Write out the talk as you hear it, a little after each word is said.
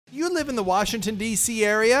You live in the Washington, D.C.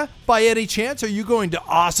 area? By any chance, are you going to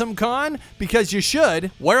AwesomeCon? Because you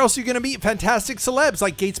should. Where else are you going to meet fantastic celebs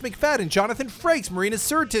like Gates McFadden, Jonathan Frakes, Marina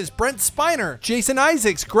Sirtis, Brent Spiner, Jason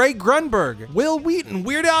Isaacs, Greg Grunberg, Will Wheaton,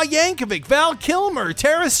 Weird Al Yankovic, Val Kilmer,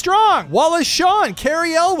 Tara Strong, Wallace Shawn,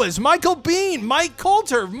 Carrie Elwes, Michael Bean, Mike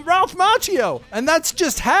Coulter, Ralph Macchio. And that's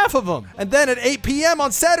just half of them. And then at 8 p.m.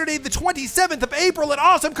 on Saturday, the 27th of April at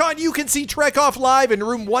AwesomeCon, you can see Trek Off live in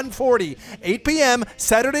room 140. 8 p.m.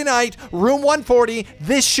 Saturday night, room 140,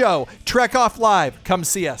 this show, Trek Off Live. Come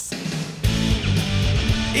see us.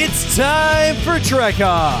 It's time for Trek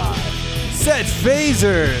Off. Set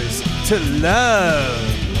phasers to love.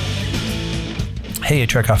 Hey,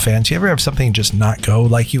 Trek Off fans, you ever have something just not go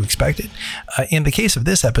like you expected? In the case of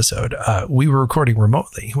this episode, we were recording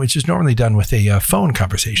remotely, which is normally done with a phone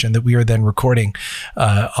conversation that we are then recording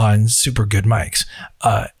on super good mics.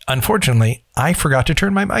 Unfortunately, I forgot to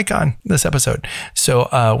turn my mic on this episode. So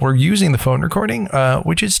we're using the phone recording,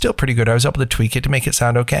 which is still pretty good. I was able to tweak it to make it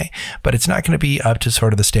sound okay, but it's not going to be up to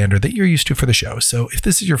sort of the standard that you're used to for the show. So if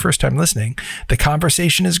this is your first time listening, the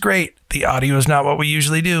conversation is great. The audio is not what we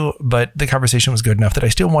usually do, but the conversation was good enough that I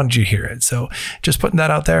still wanted you to hear it. So just putting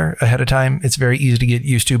that out there ahead of time. It's very easy to get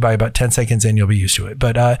used to. By about 10 seconds in, you'll be used to it.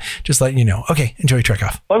 But just letting you know. Okay, enjoy Trek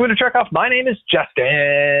Off. Welcome to Trek Off. My name is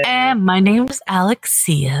Justin. And my name is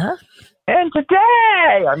Alexia. And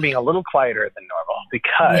today I'm being a little quieter than normal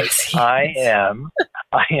because I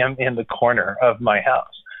am in the corner of my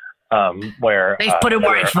house where they put him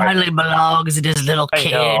where he finally belongs in his little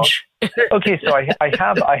cage. Okay, so I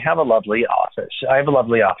have a lovely office. I have a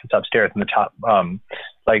lovely office upstairs in the top,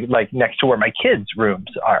 like next to where my kids' rooms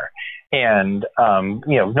are. And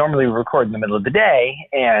normally we record in the middle of the day,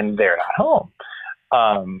 and they're not home.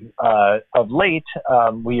 Of late,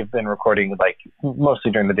 we have been recording like mostly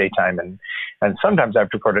during the daytime, and sometimes I have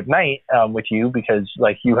to record at night with you because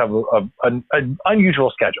like you have an unusual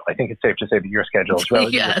schedule. I think it's safe to say that your schedule is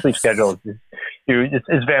relative. Yes. Your sleep schedule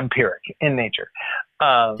is vampiric in nature.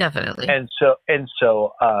 Definitely. And so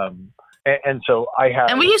I have.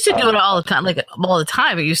 And we used to do it all the time. Like all the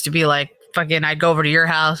time, it used to be like fucking. I'd go over to your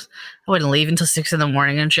house. I wouldn't leave until 6 a.m.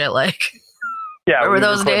 and shit. Like. Yeah, we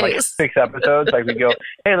those days? Like 6 episodes. Like we go,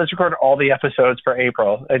 hey, let's record all the episodes for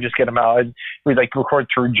April and just get them out. And we'd like record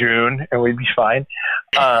through June, and we'd be fine.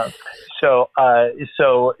 So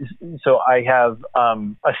I have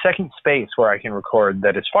a second space where I can record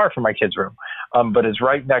that is far from my kids' room, but is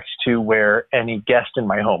right next to where any guest in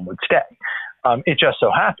my home would stay. It just so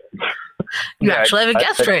happens. You actually have a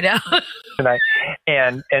guest right now. Tonight.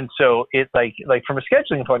 And so it like from a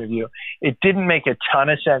scheduling point of view, it didn't make a ton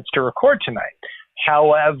of sense to record tonight.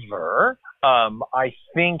 However, I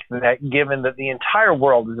think that given that the entire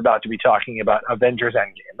world is about to be talking about Avengers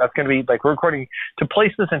Endgame, that's going to be like we're recording to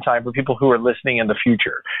place this in time for people who are listening in the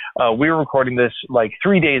future. We're recording this like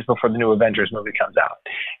 3 days before the new Avengers movie comes out.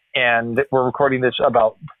 And we're recording this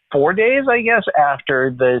about 4 days, I guess,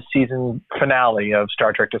 after the season finale of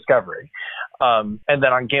Star Trek Discovery. And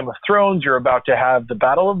then on Game of Thrones, you're about to have the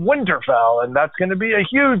Battle of Winterfell, and that's going to be a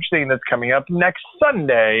huge thing that's coming up next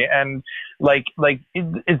Sunday. And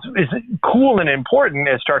it's cool and important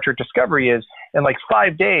as Star Trek Discovery is. In like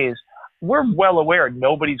 5 days, we're well aware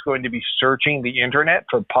nobody's going to be searching the internet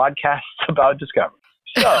for podcasts about Discovery.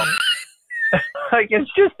 So. Like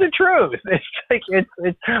it's just the truth. It's like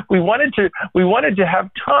it's we wanted to have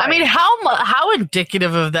time. I mean, how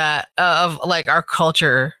indicative of that of like our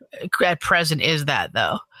culture at present is that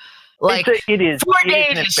though? Like it is 4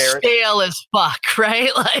 days is stale as fuck, right?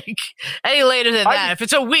 Like any later than that, if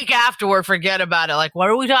it's a week afterward, forget about it. Like what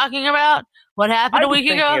are we talking about? What happened a week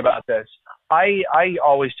ago? Thinking about this. I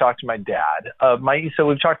always talk to my dad. So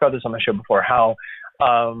we've talked about this on the show before. How.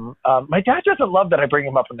 My dad doesn't love that I bring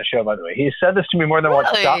him up on the show, by the way. He said this to me more than once.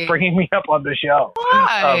 Stop bringing me up on the show.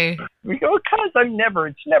 Why? We go, because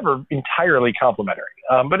it's never entirely complimentary.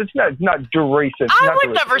 But it's not derisive. I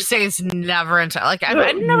would never say it's never entirely. Like,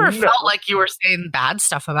 I never felt like you were saying bad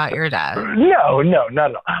stuff about your dad. No, not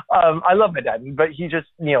at all. I love my dad, but he just,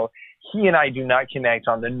 he and I do not connect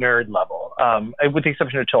on the nerd level, with the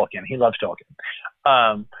exception of Tolkien. He loves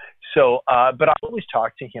Tolkien. But I always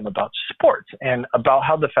talk to him about sports and about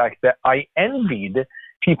how the fact that I envied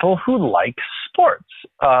people who like sports.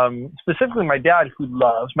 Specifically my dad's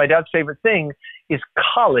favorite thing is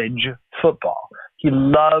college football. He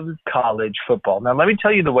loves college football. Now, let me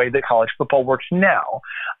tell you the way that college football works now.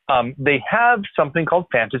 They have something called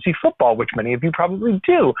fantasy football, which many of you probably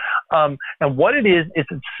do. And what it is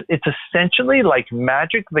it's essentially like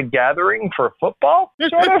Magic the Gathering for football,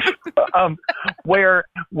 sort of, where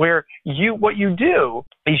what you do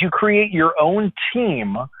is you create your own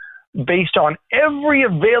team based on every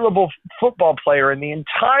available football player in the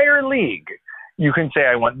entire league. You can say,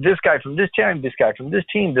 I want this guy from this team, this guy from this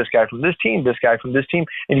team, this guy from this team, this guy from this team,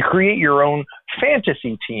 and you create your own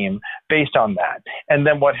fantasy team based on that. And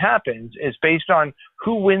then what happens is based on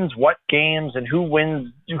who wins what games and who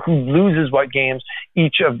loses what games,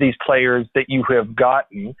 each of these players that you have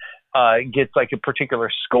gotten gets like a particular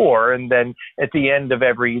score. And then at the end of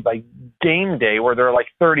every like game day where there are like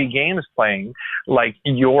 30 games playing, like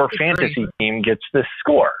your fantasy team gets this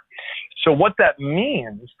score. So what that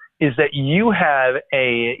means is that you have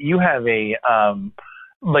a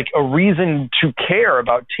reason to care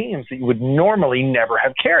about teams that you would normally never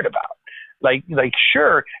have cared about. Like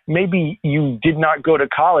sure, maybe you did not go to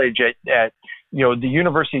college at the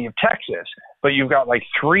University of Texas, but you've got like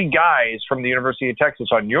 3 guys from the University of Texas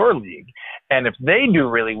on your league, and if they do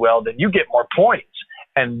really well, then you get more points.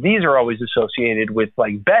 And these are always associated with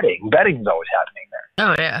like betting. Betting's always happening there.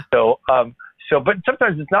 Oh yeah. So, but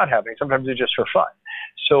sometimes it's not happening. Sometimes it's just for fun.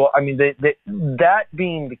 So, I mean, that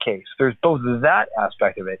being the case, there's both that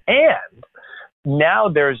aspect of it, and now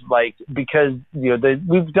there's like, because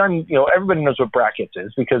we've done, everybody knows what brackets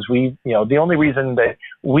is, because the only reason that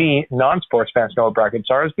we non-sports fans know what brackets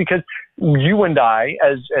are is because you and I,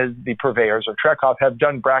 as the purveyors of Trekhov, have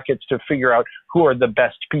done brackets to figure out who are the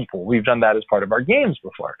best people. We've done that as part of our games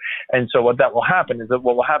before, and so what will happen is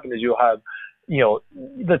you'll have,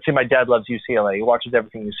 let's say my dad loves UCLA, he watches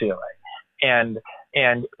everything UCLA.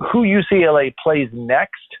 And who UCLA plays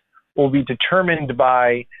next will be determined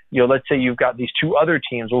by, let's say you've got these 2 other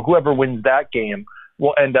teams. Well, whoever wins that game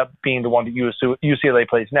will end up being the one that UCLA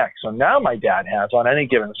plays next. So now my dad has, on any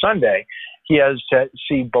given Sunday, he has to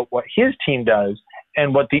see both what his team does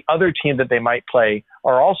and what the other team that they might play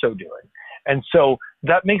are also doing. And so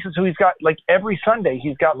that makes it so he's got, like, every Sunday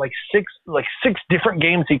he's got like six different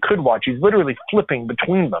games he could watch. He's literally flipping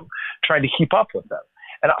between them, trying to keep up with them.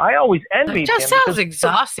 And I always envied him. It just sounds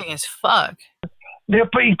exhausting as fuck. Yeah,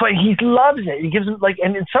 but he loves it. He gives him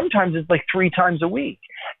and sometimes it's like 3 times a week.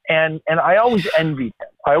 And I always envied him.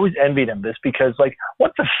 I always envied him this, because like,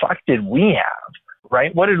 what the fuck did we have?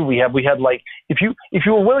 Right? What did we have? We had like, if you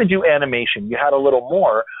were willing to do animation, you had a little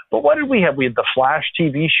more. But what did we have? We had the Flash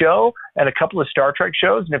TV show and a couple of Star Trek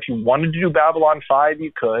shows. And if you wanted to do Babylon 5,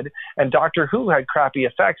 you could. And Doctor Who had crappy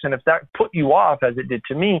effects. And if that put you off, as it did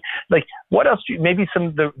to me, like, what else maybe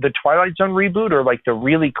the Twilight Zone reboot, or like the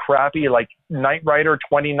really crappy like Knight Rider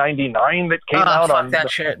 2099 that came out on that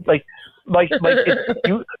shit.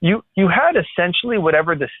 You had essentially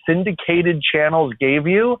whatever the syndicated channels gave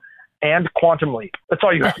you, and Quantum Leap. That's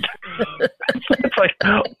all you had. It's like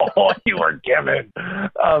all you were given.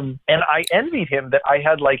 And I envied him that I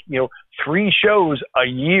had 3 shows a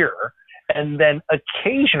year, and then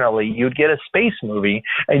occasionally you'd get a space movie,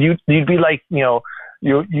 and you'd be like,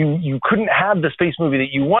 you couldn't have the space movie that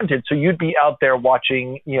you wanted, so you'd be out there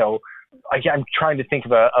watching, I'm trying to think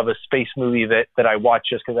of a space movie that I watched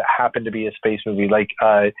just because it happened to be a space movie.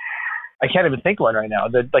 I can't even think of one right now.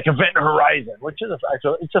 Like Event Horizon, which is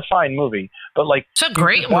it's a fine movie, but like, it's a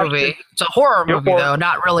great movie. It's a horror movie though,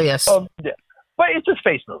 not really a. Yeah. But it's a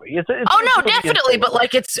space movie. Definitely.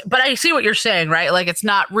 But I see what you're saying, right? Like, it's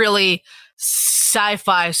not really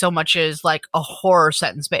sci-fi so much as like a horror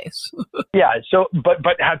set in space. Yeah. So, but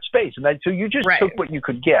had space, and so you just took what you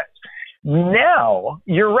could get. Now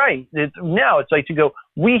you're right. Now it's like to go.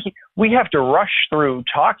 We have to rush through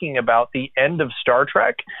talking about the end of Star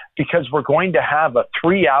Trek because we're going to have a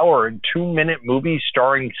 3-hour and 2-minute movie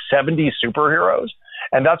starring 70 superheroes,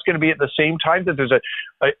 and that's going to be at the same time that there's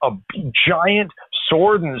a giant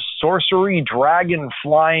sword and sorcery, dragon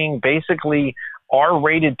flying, basically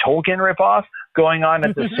R-rated Tolkien ripoff going on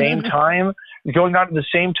at the same time. Going on at the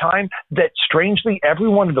same time that strangely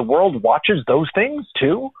everyone in the world watches those things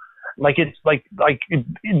too. Like it's like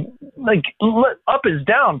up is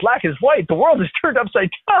down, black is white. The world is turned upside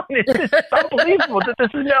down. It's just unbelievable that this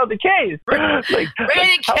is now the case. It'll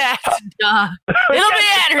be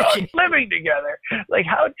anarchy. Living together. Like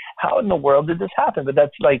how in the world did this happen? But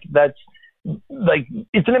that's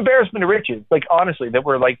it's an embarrassment of riches. Like, honestly, that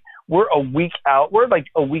we're a week out. We're like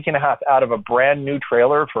a week and a half out of a brand new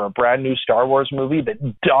trailer for a brand new Star Wars movie that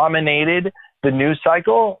dominated the news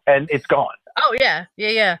cycle, and it's gone. Oh yeah.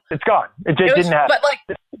 It's gone. It didn't happen.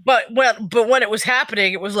 But when it was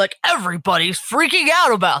happening, it was like everybody's freaking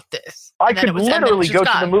out about this. I could literally go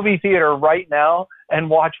to the movie theater right now and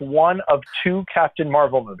watch one of 2 Captain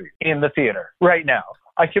Marvel movies in the theater right now.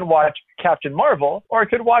 I could watch Captain Marvel, or I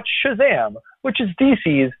could watch Shazam, which is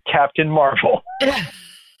DC's Captain Marvel.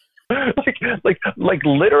 like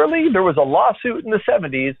literally, there was a lawsuit in the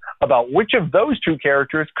 70s about which of those 2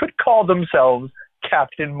 characters could call themselves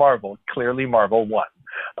Captain Marvel. Clearly Marvel won.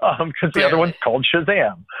 Because the other one's called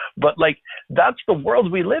Shazam. But like, that's the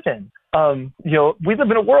world we live in. We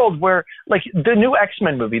live in a world where, like, the new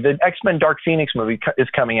X-Men movie, the X-Men Dark Phoenix movie is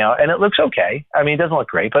coming out, and it looks okay. I mean, it doesn't look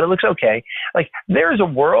great, but it looks okay. Like, there's a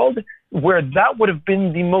world where that would have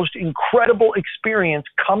been the most incredible experience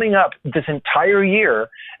coming up this entire year,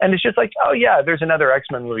 and it's just like, oh yeah, there's another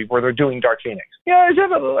X-Men movie where they're doing Dark Phoenix. Yeah,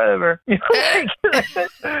 whatever.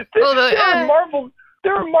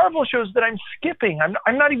 There are Marvel shows that I'm skipping.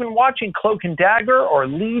 I'm not even watching Cloak and Dagger or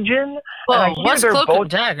Legion. Well, what's Cloak and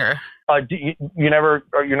Dagger? You're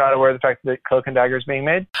not aware of the fact that Cloak and Dagger is being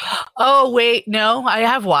made? Oh, wait, no, I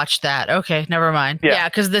have watched that. Okay, never mind. Yeah,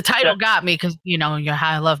 because the title got me because,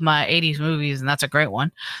 I love my 80s movies, and that's a great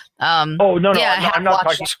one. No, yeah, I'm not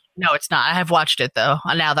talking. No, it's not. I have watched it, though,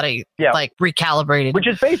 now that I, recalibrated. Which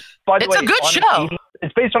is based, by the way, it's a good show.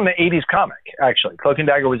 It's based on the 80s comic, actually. Cloak and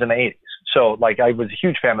Dagger was in the 80s. So, like, I was a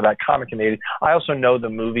huge fan of that comic in the 80s. I also know the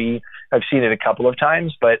movie. I've seen it a couple of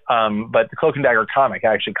times, but the Cloak and Dagger comic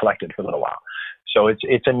I actually collected for a little while. So it's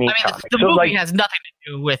a neat comic. The movie has nothing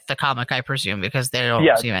to do with the comic, I presume, because they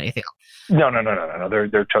don't seem anything else. No.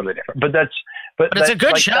 They're totally different. But it's a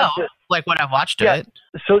good show. Like when I've watched it.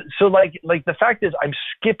 So like the fact is, I'm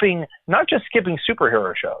not just skipping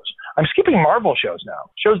superhero shows. I'm skipping Marvel shows now.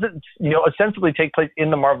 Shows that ostensibly take place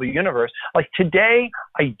in the Marvel universe. Like today,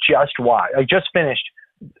 I just finished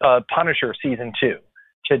Punisher season 2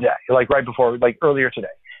 today. Like right before, like earlier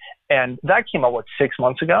today, and that came out 6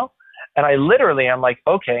 months ago. And I literally am like,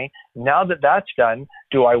 okay, now that that's done,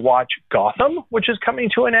 do I watch Gotham, which is coming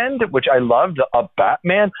to an end, which I loved, a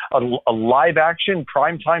Batman, a live action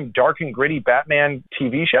primetime dark and gritty Batman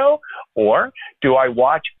TV show? Or do I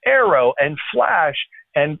watch Arrow and Flash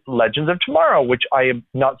and Legends of Tomorrow, which I have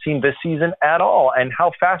not seen this season at all? And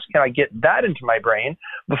how fast can I get that into my brain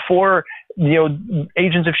before,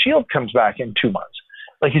 Agents of S.H.I.E.L.D. comes back in 2 months?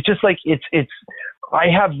 Like, it's just like, it's, I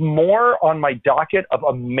have more on my docket of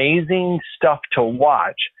amazing stuff to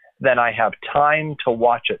watch than I have time to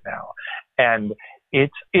watch it now. And it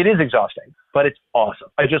is exhausting, but it's awesome.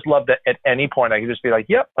 I just love that at any point I can just be like,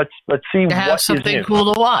 yep, let's see what have something is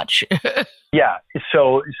cool to watch. Yeah.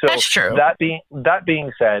 So that's true. That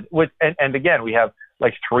being said, and again, we have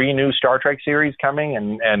like 3 new Star Trek series coming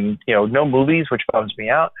and no movies, which bums me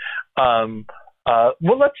out. After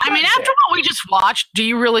what we just watched, do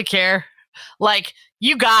you really care? Like,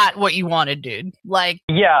 you got what you wanted, dude. Like,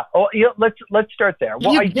 yeah. Oh, let's start there.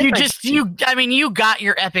 Well, you got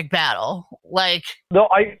your epic battle. Like, no,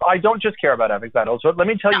 I don't just care about epic battles. But let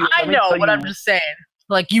me tell you. I know, but I'm just saying.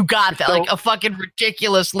 Like, you got that, like a fucking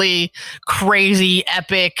ridiculously crazy,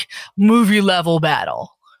 epic movie level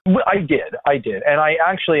battle. I did, and I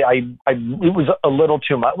actually, it was a little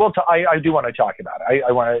too much. Well, I do want to talk about it.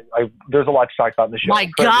 There's a lot to talk about in the show. My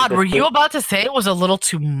God, were you about to say it was a little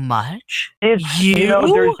too much? There's a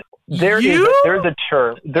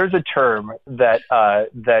term that a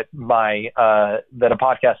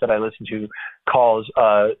podcast that I listen to calls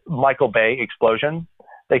Michael Bay explosion.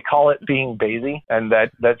 They call it being Bazy, and that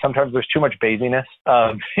sometimes there's too much Baziness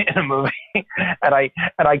in a movie, and I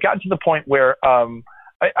got to the point where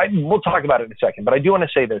we'll talk about it in a second, but I do want to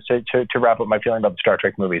say this to wrap up my feeling about the Star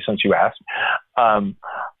Trek movie, since you asked.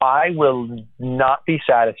 I will not be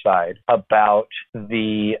satisfied about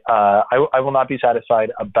I will not be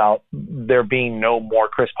satisfied about there being no more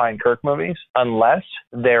Chris Pine Kirk movies unless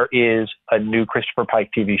there is a new Christopher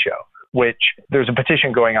Pike TV show, which there's a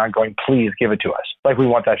petition going on please give it to us. Like, we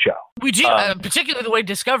want that show. We do, particularly the way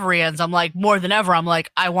Discovery ends. I'm like, more than ever, I'm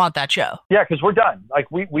like, I want that show. Yeah, because we're done. Like,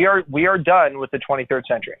 we are done with the 23rd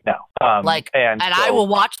century now. And I will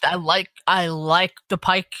watch that. I like the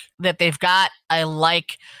Pike that they've got. I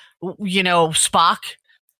like, Spock.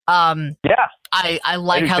 Yeah. I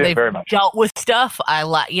like how they've dealt with stuff. I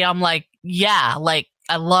love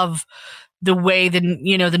the way the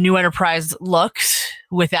new Enterprise looks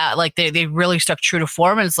without, like, they really stuck true to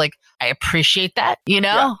form, and it's like, I appreciate that,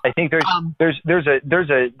 Yeah, I think there's I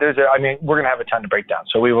mean, we're gonna have a ton to break down,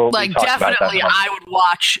 so we will definitely. I would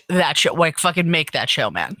watch that show. Like, fucking make that show,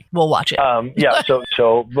 man. We'll watch it. Yeah. So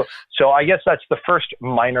I guess that's the first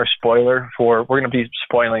minor spoiler we're gonna be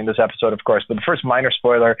spoiling this episode, of course, but the first minor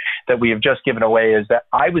spoiler that we have just given away is that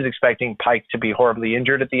I was expecting Pike to be horribly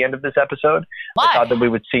injured at the end of this episode. Why? I thought that we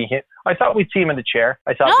would see him. I thought we'd see him in the chair.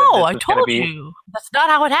 I told you that's not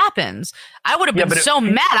how it happens. I would have been so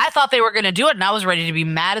mad. I thought they were going to do it, and I was ready to be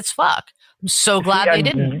mad as fuck. I'm so glad they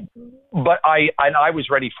didn't. But I was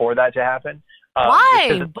ready for that to happen. Why?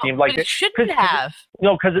 Because it seemed like it shouldn't have.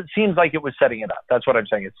 No, because it seems like it was setting it up. That's what I'm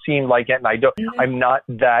saying. It seemed like it, and I'm not.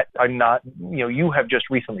 You have just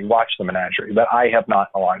recently watched The Menagerie, but I have not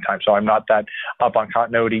in a long time, so I'm not that up on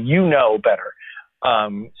continuity. You know better.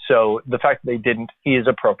 So the fact that they didn't is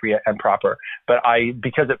appropriate and proper. But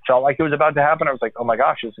because it felt like it was about to happen, I was like, oh my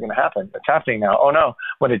gosh, this is going to happen. It's happening now. Oh no.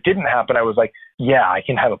 When it didn't happen, I was like, yeah, I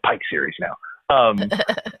can have a Pike series now.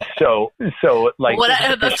 So like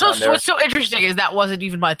what's so interesting is that wasn't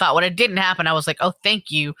even my thought. When it didn't happen, I was like, oh,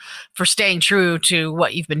 thank you for staying true to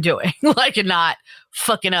what you've been doing, like, and not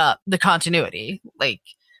fucking up the continuity. Like,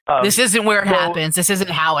 this isn't where it happens. This isn't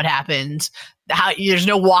how it happens. There's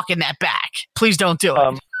no walking that back. Please don't do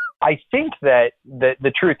it. I think that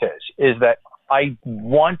the truth is that I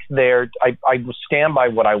want I will stand by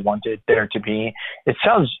what I wanted there to be. It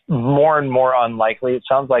sounds more and more unlikely. It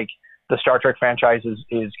sounds like the Star Trek franchise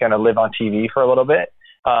is going to live on TV for a little bit.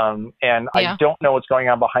 I don't know what's going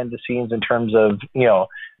on behind the scenes in terms of,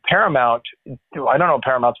 Paramount. I don't know what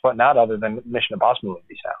Paramount's putting out other than Mission Impossible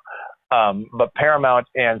movies now. But Paramount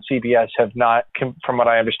and CBS have not, from what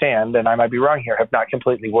I understand, and I might be wrong here, have not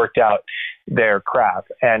completely worked out their crap.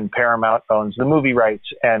 And Paramount owns the movie rights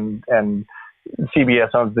and CBS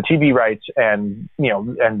owns the TV rights, and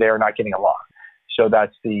they're not getting along. So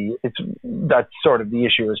that's sort of the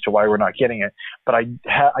issue as to why we're not getting it. But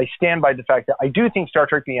I stand by the fact that I do think Star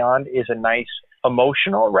Trek Beyond is a nice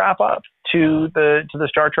emotional wrap up to the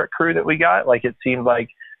Star Trek crew that we got. Like, it seemed like,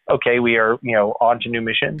 okay, we are, on to new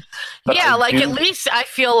missions. But at least I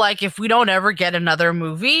feel like if we don't ever get another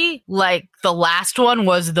movie, like the last one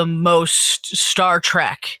was the most Star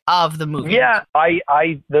Trek of the movies. Yeah,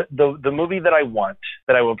 the movie that I want,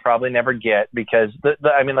 that I will probably never get, because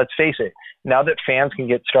let's face it, now that fans can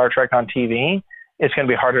get Star Trek on TV, it's going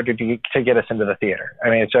to be harder to get us into the theater. I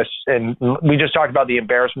mean, it's just, and we just talked about the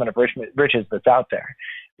embarrassment of riches that's out there.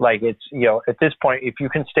 Like, it's, at this point, if you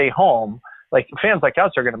can stay home, like, fans like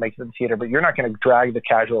us are going to make it to the theater, but you're not going to drag the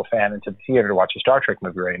casual fan into the theater to watch a Star Trek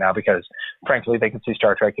movie right now, because frankly, they can see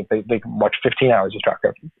Star Trek if they can watch 15 hours of Star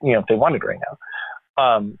Trek, if they wanted right now.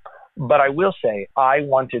 But I will say, I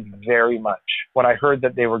wanted very much, when I heard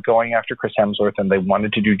that they were going after Chris Hemsworth and they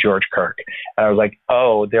wanted to do George Kirk, and I was like,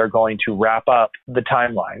 oh, they're going to wrap up the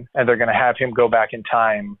timeline and they're going to have him go back in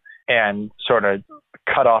time and sort of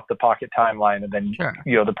cut off the pocket timeline, and then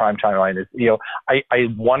the prime timeline is, I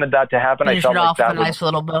wanted that to happen. Finish I felt it like off that with a nice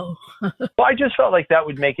little bow. Well, I just felt like that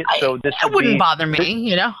would make it so this wouldn't bother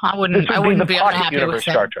me. I wouldn't be unhappy with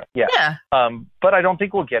Star Trek. Yeah. But I don't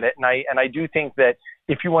think we'll get it, and I do think that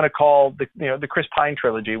if you want to call the Chris Pine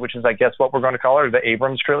trilogy, which is, I guess, what we're going to call it, or the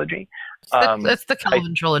Abrams trilogy. That's the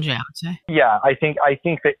Kelvin trilogy, I would say. Yeah, I think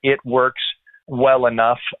that it works well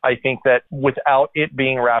enough. I think that without it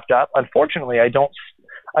being wrapped up, unfortunately, I don't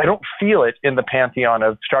feel it in the pantheon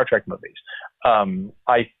of Star Trek movies.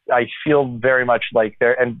 I feel very much like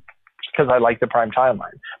and because I like the prime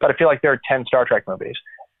timeline, but I feel like there are 10 Star Trek movies,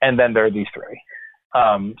 and then there are these 3.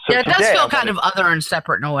 It does feel kind of other and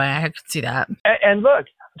separate in a way. I can see that. And look,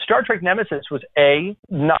 Star Trek Nemesis was A,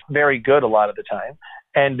 not very good a lot of the time,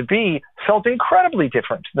 and B, felt incredibly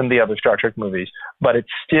different than the other Star Trek movies, but it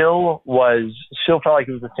still felt like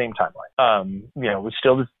it was the same timeline. It was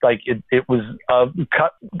still like it was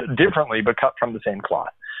cut differently, but cut from the same cloth.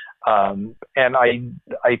 And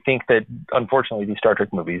I think that, unfortunately, these Star Trek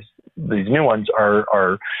movies, these new ones,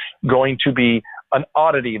 are going to be an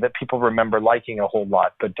oddity that people remember liking a whole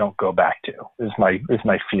lot but don't go back to. Is my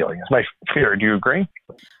feeling. Is my fear. Do you agree?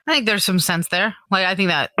 I think there's some sense there. Like, I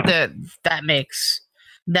think that makes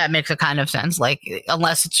a kind of sense. Like,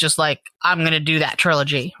 unless it's just like, I'm going to do that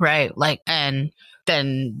trilogy, right? Like, and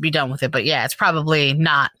then be done with it. But yeah, it's probably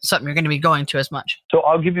not something you're going to be going to as much. So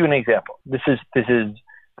I'll give you an example. This is the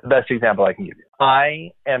best example I can give you.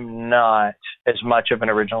 I am not as much of an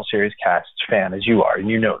original series cast fan as you are, and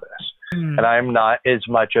you know this. And I'm not as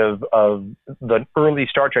much of the early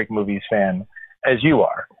Star Trek movies fan as you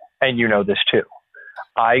are, and you know this too.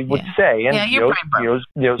 I would say, and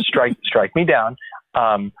strike me down.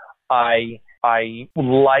 I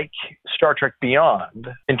like Star Trek Beyond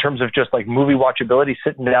in terms of just like movie watchability,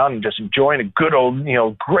 sitting down and just enjoying a good old,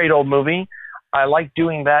 great old movie. I like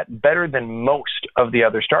doing that better than most of the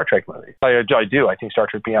other Star Trek movies. I do. I think Star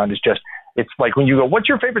Trek Beyond is it's like when you go, what's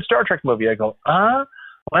your favorite Star Trek movie? I go,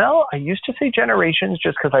 well, I used to say Generations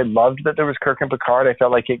just because I loved that there was Kirk and Picard. I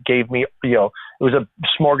felt like it gave me, it was a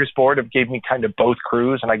smorgasbord. It gave me kind of both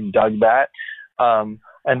crews, and I dug that. And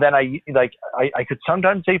then I could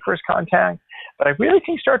sometimes say First Contact, but I really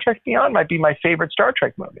think Star Trek Beyond might be my favorite Star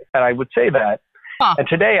Trek movie. And I would say that. And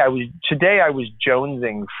today I was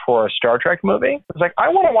jonesing for a Star Trek movie. I was like, I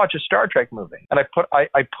want to watch a Star Trek movie, and I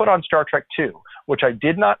put on Star Trek 2, which I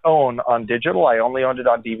did not own on digital. I only owned it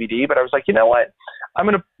on DVD. But I was like, you know what? I'm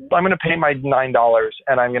gonna pay my $9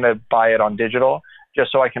 and I'm gonna buy it on digital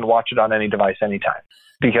just so I can watch it on any device anytime,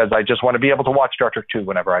 because I just want to be able to watch Star Trek 2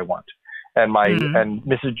 whenever I want. And and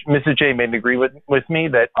Mrs. J made an agree with me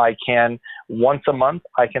that I can, once a month,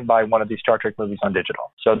 I can buy one of these Star Trek movies on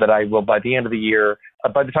digital, so that I will, by the end of the year,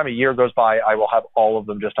 by the time a year goes by, I will have all of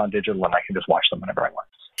them just on digital and I can just watch them whenever I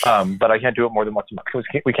want. But I can't do it more than once a month because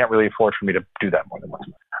we can't really afford for me to do that more than once a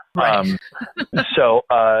month. Right. So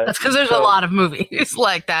that's because there's a lot of movies.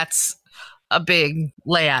 Like, that's a big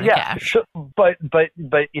layout of cash. So, but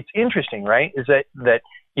it's interesting, right? Is that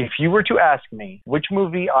if you were to ask me which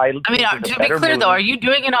movie to be clear though, are you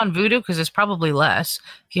doing it on Vudu? Because it's probably less.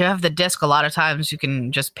 If you have the disc, a lot of times you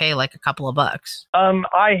can just pay like a couple of bucks.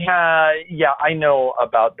 I know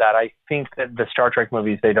about that. I think that the Star Trek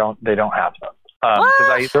movies they don't have them.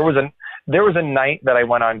 Because there was a night that I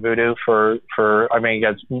went on Vudu for I mean,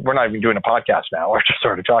 guys, we're not even doing a podcast now. We're just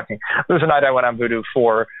sort of talking. There was a night I went on Vudu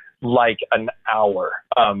for like an hour,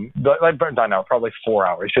 not an hour, probably 4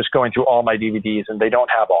 hours, just going through all my DVDs, and they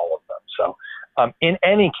don't have all of them. So, in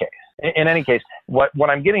any case, what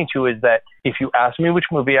I'm getting to is that if you ask me which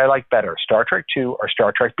movie I like better, Star Trek 2 or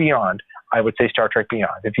Star Trek Beyond, I would say Star Trek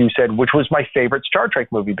Beyond. If you said which was my favorite Star Trek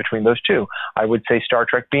movie between those two, I would say Star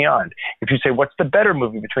Trek Beyond. If you say what's the better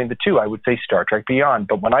movie between the two, I would say Star Trek Beyond.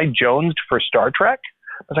 But when I jonesed for Star Trek,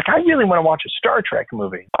 I was like, I really want to watch a Star Trek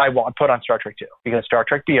movie. I put on Star Trek 2 because Star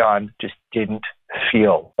Trek Beyond just didn't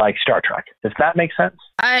feel like Star Trek. Does that make sense?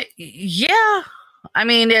 Yeah. I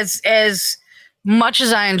mean, as much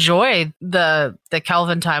as I enjoy the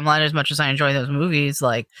Kelvin timeline, as much as I enjoy those movies,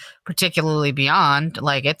 like particularly Beyond,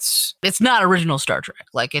 like it's not original Star Trek.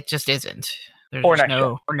 Like, it just isn't. There's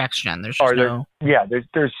or next gen. There's just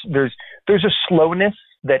there's a slowness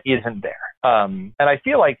that isn't there. And I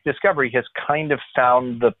feel like Discovery has kind of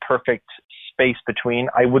found the perfect space between.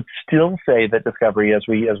 I would still say that Discovery, as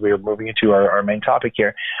we are moving into our main topic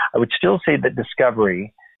here, I would still say that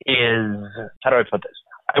Discovery is, how do I put this?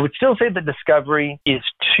 I would still say that Discovery is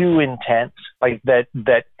too intense, like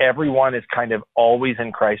that everyone is kind of always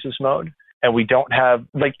in crisis mode. And we don't have,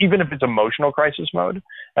 like, even if it's emotional crisis mode,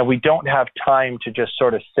 and we don't have time to just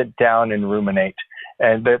sort of sit down and ruminate.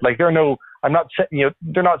 And like, they're not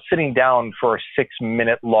sitting down for a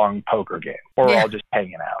 6-minute long poker game, or we're all just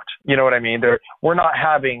hanging out. You know what I mean? We're not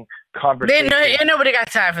having conversations. Nobody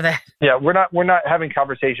got time for that. Yeah, we're not having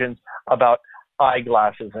conversations about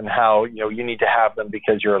eyeglasses and how you need to have them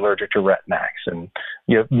because you're allergic to Retinax, and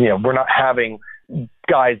we're not having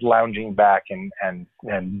guys lounging back and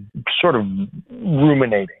sort of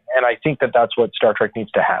ruminating. And I think that that's what Star Trek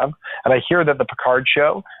needs to have. And I hear that the Picard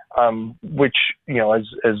show, which,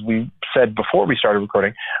 as we said before we started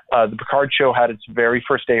recording, the Picard show had its very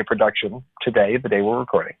first day of production today, the day we're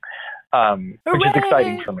recording, which is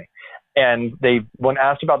exciting for me. And when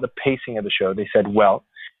asked about the pacing of the show, they said, well,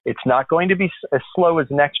 it's not going to be as slow as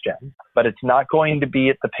Next Gen, but it's not going to be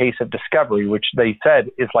at the pace of Discovery, which they said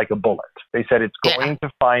is like a bullet. They said it's going to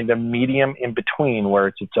find a medium in between where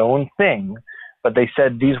it's its own thing. But they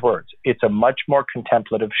said these words: it's a much more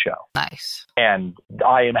contemplative show. Nice. And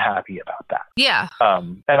I am happy about that. Yeah.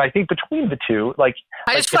 And I think between the two, I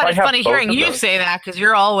just find it funny hearing you say that, because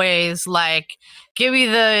you're always like, give me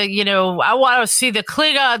I want to see the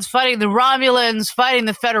Klingons fighting the Romulans, fighting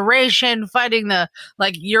the Federation, fighting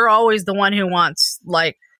you're always the one who wants,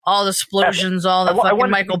 all the explosions, all the fucking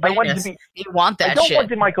Michael Bayness. You want that shit. I don't want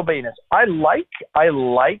the Michael Bayness. I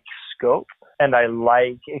like scope, and I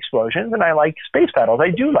like explosions, and I like space battles. I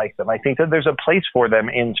do like them. I think that there's a place for them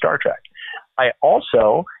in Star Trek. I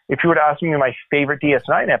also, if you were to ask me my favorite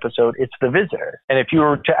DS9 episode, it's The Visitor. And if you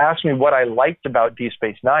were to ask me what I liked about Deep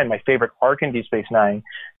Space Nine, my favorite arc in Deep Space Nine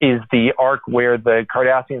is the arc where the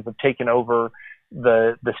Cardassians have taken over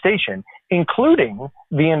the station, including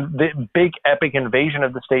the big epic invasion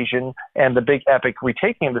of the station and the big epic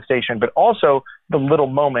retaking of the station, but also the little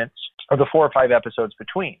moments of the 4 or 5 episodes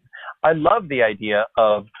between. I love the idea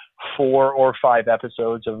of 4 or 5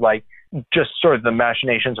 episodes of just sort of the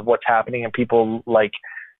machinations of what's happening and people like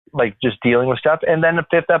just dealing with stuff. And then the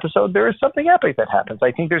 5th episode, there is something epic that happens.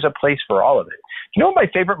 I think there's a place for all of it. You know what my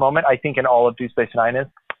favorite moment I think in all of Deep Space Nine is?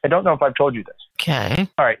 I don't know if I've told you this. Okay.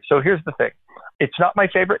 All right. So here's the thing. It's not my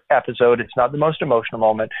favorite episode. It's not the most emotional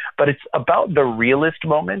moment, but it's about the realest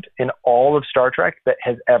moment in all of Star Trek that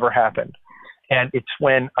has ever happened. And it's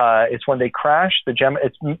when they crash the Gem.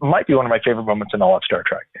 It might be one of my favorite moments in all of Star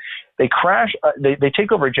Trek. They crash. They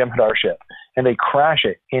take over a Jem'Hadar ship and they crash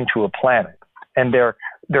it into a planet. and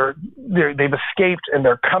they've escaped, and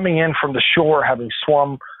they're coming in from the shore, having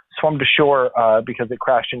swum to shore because it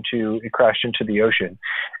crashed into the ocean,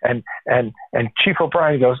 and Chief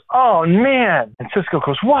O'Brien goes, "Oh man!" And Sisko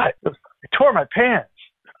goes, "What?" He goes, "I tore my pants."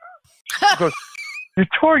 He goes, "You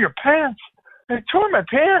tore your pants?" "I tore my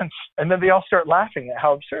pants." And then they all start laughing at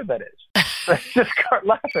how absurd that is. They just start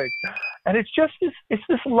laughing, and it's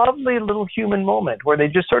this lovely little human moment where they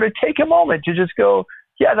just sort of take a moment to just go,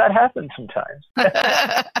 "Yeah, that happens sometimes."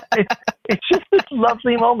 It's just this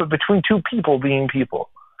lovely moment between two people being people.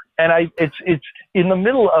 And it's in the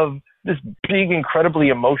middle of this big, incredibly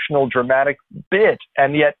emotional, dramatic bit,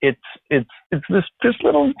 and yet it's this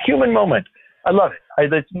little human moment. I love it.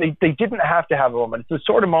 They didn't have to have a moment. It's the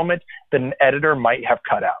sort of moment that an editor might have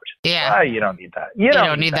cut out. Yeah, you don't need that. You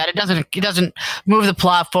don't need that. It doesn't move the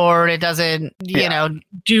plot forward. It doesn't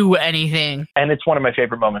do anything. And it's one of my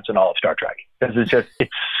favorite moments in all of Star Trek because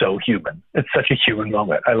it's so human. It's such a human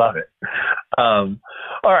moment. I love it.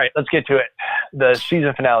 All right, let's get to it. The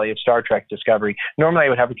season finale of Star Trek Discovery. Normally I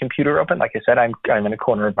would have a computer open. Like I said, I'm in a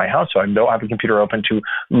corner of my house, so I don't have a computer open to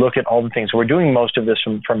look at all the things. So we're doing most of this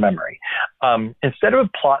from memory. Instead of a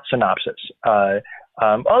plot synopsis,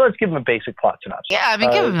 let's give them a basic plot synopsis. Yeah, I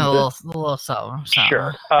mean, give them a little something.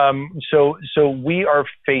 Sure. So we are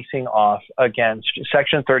facing off against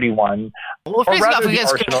Section 31. Well, facing off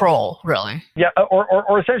against Control, really. Yeah,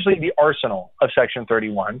 or essentially the arsenal of Section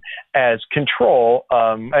 31 as Control.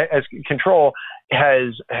 As Control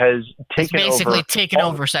has taken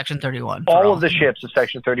over Section 31. All of the ships of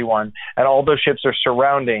Section 31, and all those ships are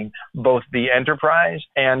surrounding both the Enterprise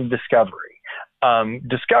and Discovery.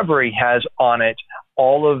 Discovery has on it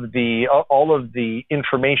all of the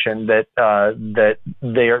information that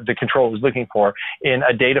the Control is looking for in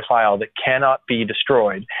a data file that cannot be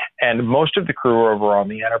destroyed, and most of the crew are over on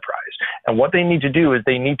the Enterprise. And what they need to do is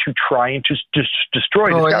they need to try and destroy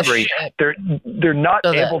Discovery. They're not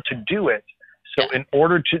able to do it. So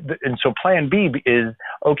so Plan B is,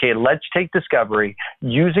 okay, let's take Discovery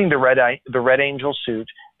using the Red Angel suit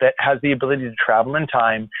that has the ability to travel in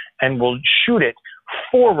time, and we'll shoot it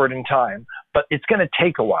forward in time. But it's going to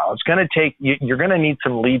take a while. It's going to take, you're going to need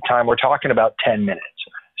some lead time. We're talking about 10 minutes.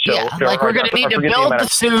 So we're going to need to build the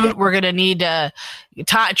suit. We're going to need to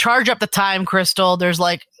charge up the time crystal. There's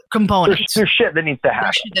components. There's shit that needs to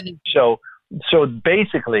happen. So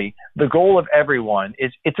basically, the goal of everyone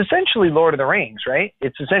is, it's essentially Lord of the Rings, right?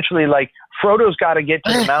 It's essentially like Frodo's got to get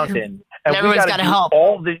to the mountain, and everyone's got to help.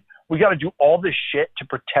 We got to do all this shit to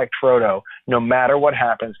protect Frodo. No matter what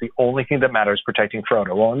happens, the only thing that matters is protecting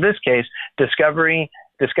Frodo. Well, in this case, Discovery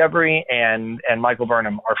and Michael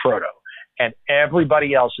Burnham are Frodo. And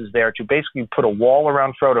everybody else is there to basically put a wall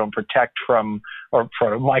around Frodo and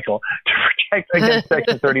Michael, to protect against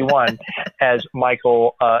Section 31 as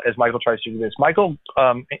Michael tries to do this.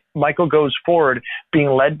 Michael goes forward being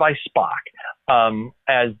led by Spock.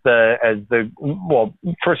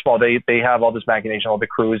 First of all, they have all this machination, all the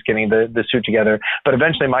crew is getting the suit together, but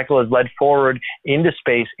eventually Michael is led forward into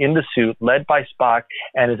space in the suit, led by Spock,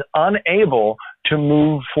 and is unable to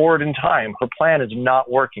move forward in time. Her plan is not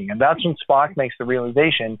working, and that's when Spock makes the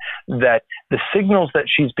realization that the signals that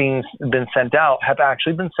she's been sent out have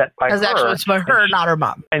actually been sent by her. It's by her, not her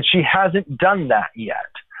mom, and she hasn't done that yet.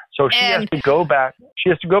 So she has to go back. She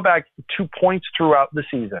has to go back 2 points throughout the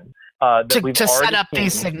season. To set up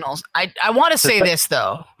these signals. I want to say this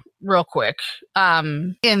though, real quick.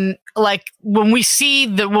 When we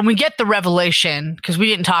get the revelation, because we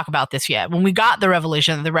didn't talk about this yet, when we got the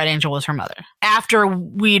revelation that the Red Angel was her mother, after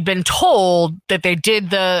we'd been told that they did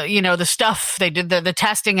the stuff, they did the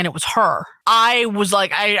testing and it was her, I was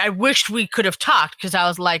like, I wished we could have talked, because I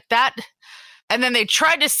was like that. And then they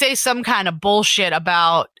tried to say some kind of bullshit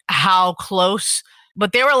about how close,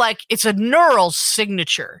 but they were like, it's a neural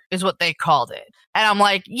signature is what they called it. And I'm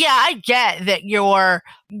like, yeah, I get that your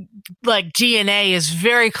DNA is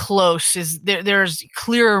very close. There's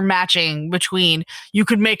clear matching between, you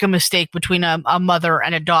could make a mistake between a mother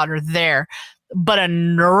and a daughter there, but a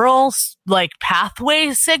neural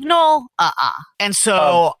pathway signal, And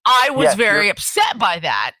so I was very upset by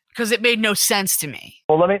that, because it made no sense to me.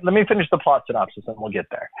 Well, let me finish the plot synopsis and we'll get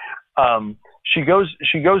there. She goes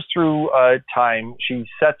through time. She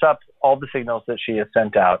sets up all the signals that she has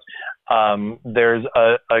sent out. There's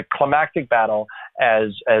a climactic battle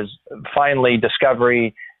as finally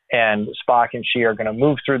Discovery and Spock and she are going to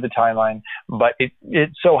move through the timeline, but it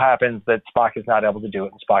so happens that Spock is not able to do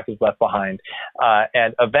it, and Spock is left behind.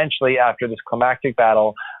 And eventually, after this climactic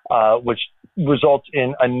battle, which results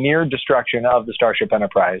in a near destruction of the Starship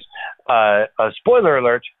Enterprise, spoiler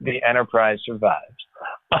alert, the Enterprise survives.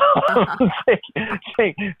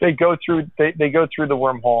 They go through the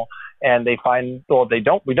wormhole, and they find, well,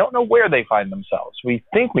 we don't know where they find themselves. We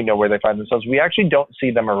think we know where they find themselves. We actually don't see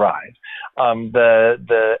them arrive.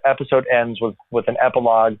 The episode ends with an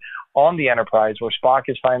epilogue on the Enterprise where Spock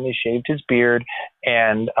has finally shaved his beard,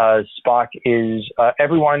 and Spock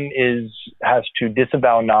everyone has to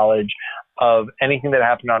disavow knowledge of anything that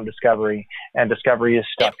happened on Discovery, and Discovery is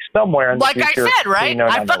stuck somewhere in the future. Like I said, right?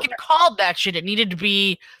 I fucking called that shit. It needed to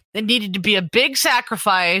be a big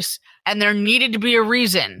sacrifice, and there needed to be a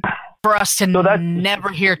reason for us to never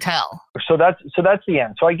hear tell. So that's the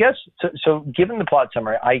end. So I guess, so given the plot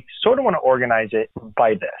summary, I sort of want to organize it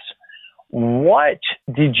by this. What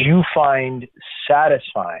did you find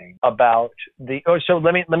satisfying about so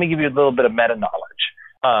let me give you a little bit of meta knowledge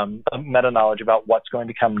about what's going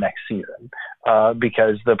to come next season,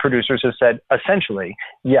 because the producers have said, essentially,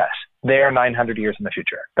 yes, they are 900 years in the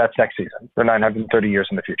future. That's next season. They're 930 years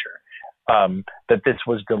in the future. That this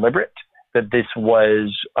was deliberate, that this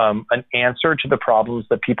was an answer to the problems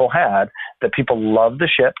that people had, that people love the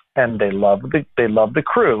ship, and they love the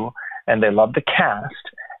crew, and they love the cast,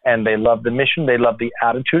 and they love the mission, they love the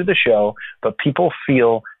attitude of the show, but people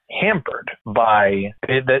feel hampered by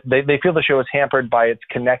they feel the show is hampered by its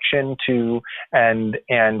connection to and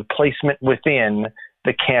placement within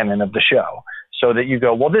the canon of the show. So that you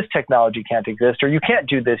go, well, this technology can't exist, or you can't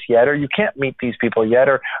do this yet, or you can't meet these people yet,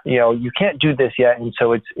 or you can't do this yet, and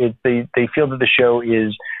so they feel that the show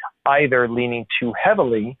is either leaning too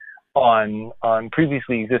heavily on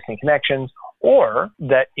previously existing connections, or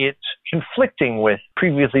that it's conflicting with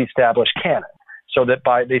previously established canon. So that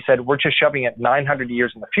they said, we're just shoving it 900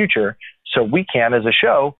 years in the future, so we can, as a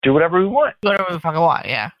show, do whatever we want. Whatever we fucking want,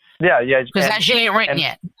 yeah. Yeah. Because that shit ain't written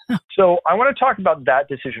yet. So I want to talk about that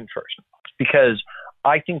decision first, because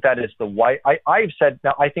I think that is the why. I've said,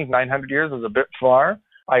 now I think 900 years is a bit far.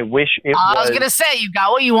 I wish it was. I was going to say, you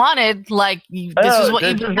got what you wanted. Like, this is what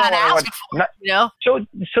you've been asking for, So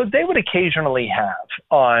they would occasionally have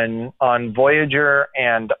on Voyager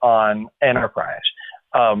and on Enterprise,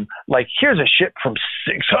 like, here's a ship from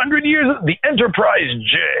 600 years, the Enterprise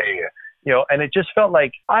J, and it just felt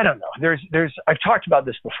like, I don't know, I've talked about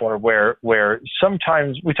this before where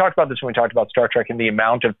sometimes we talked about this when we talked about Star Trek and the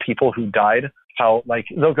amount of people who died, how like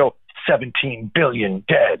they'll go 17 billion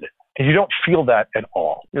dead. And you don't feel that at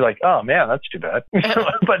all. You're like, oh man, that's too bad.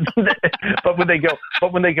 but when they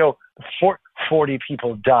go 40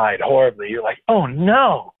 people died horribly, you're like, oh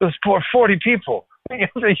no, those poor 40 people. You're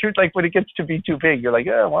like, when it gets to be too big, you're like,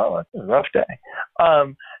 oh well, that's a rough day.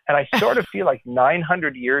 And I sort of feel like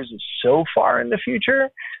 900 years is so far in the future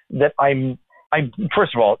that I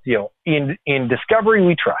first of all, in Discovery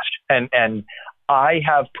we trust, and I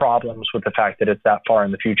have problems with the fact that it's that far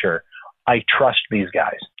in the future. I trust these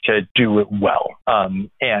guys to do it well,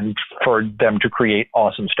 and for them to create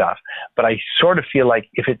awesome stuff. But I sort of feel like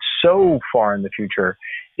if it's so far in the future,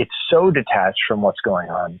 it's so detached from what's going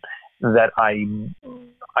on that I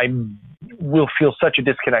will feel such a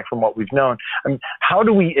disconnect from what we've known. I mean, how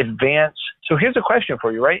do we advance? So here's a question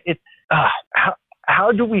for you, right?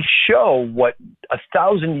 How do we show what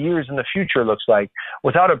 1,000 years in the future looks like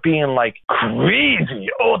without it being like crazy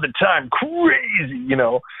all the time? Crazy,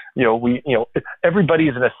 everybody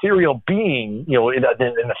is an ethereal being, in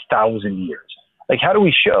 1,000 years. Like, how do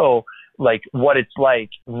we show like what it's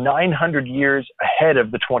like 900 years ahead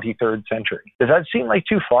of the 23rd century? Does that seem like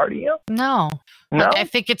too far to you? No. I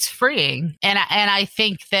think it's freeing, and I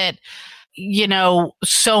think that,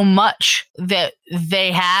 so much that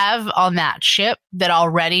they have on that ship that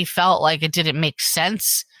already felt like it didn't make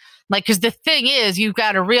sense. Like, because the thing is, you've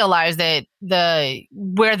got to realize that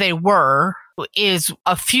where they were is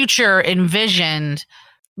a future envisioned,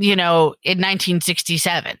 in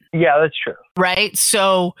 1967. Yeah, that's true. Right.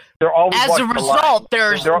 So they're always, as a result,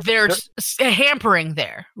 there's hampering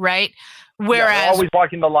there, right? Whereas they're always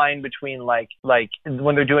walking the line between like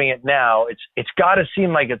when they're doing it now, it's got to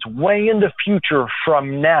seem like it's way in the future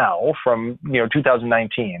from now, from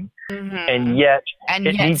 2019, and yet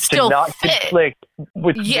it needs to not conflict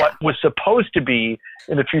with what was supposed to be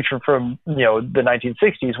in the future from the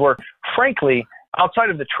 1960s, where frankly, outside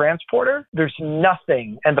of the transporter, there's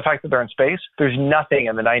nothing, and the fact that they're in space, there's nothing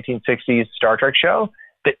in the 1960s Star Trek show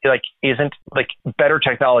that isn't better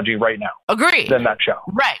technology right now. Agreed. Than that show.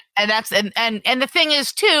 Right. And that's and the thing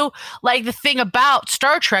is too, like the thing about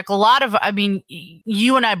Star Trek, a lot of,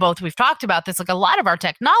 you and I both, we've talked about this, like a lot of our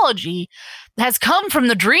technology has come from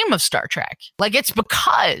the dream of Star Trek. Like, it's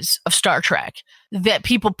because of Star Trek that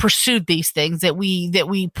people pursued these things, that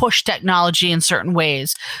we push technology in certain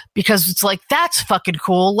ways, because it's like, that's fucking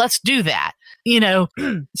cool. Let's do that.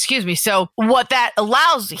 excuse me. So what that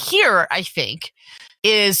allows here, I think,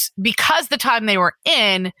 is because the time they were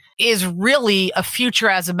in is really a future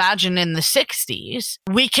as imagined in the 60s,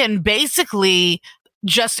 we can basically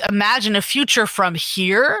just imagine a future from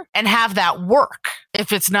here and have that work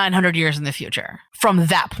if it's 900 years in the future from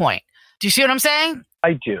that point. Do you see what I'm saying?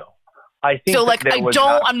 I do. I think so. Like,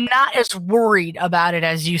 I'm not as worried about it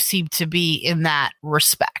as you seem to be in that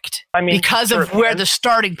respect. I mean, because of where the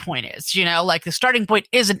starting point is. Like the starting point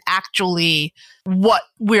isn't actually what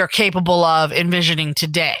we're capable of envisioning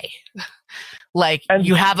today. Like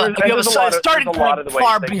you have a starting point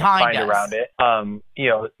far behind us. Around it.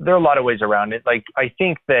 There are a lot of ways around it. Like I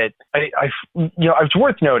think that it's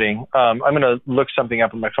worth noting. I'm going to look something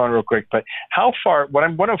up on my phone real quick. But how far? What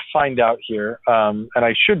I'm going to find out here, and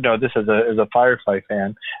I should know this as a Firefly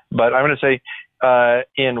fan, but I'm going to say,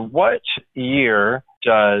 in what year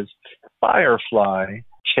does Firefly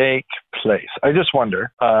take place? I just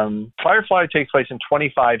wonder. Firefly takes place in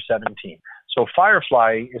 2517. So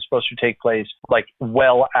Firefly is supposed to take place like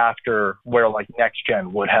well after where like Next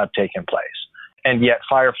Gen would have taken place. And yet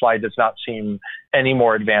Firefly does not seem any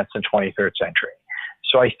more advanced than 23rd century.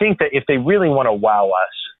 So I think that if they really want to wow us,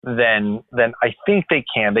 then I think they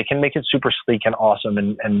can. They can make it super sleek and awesome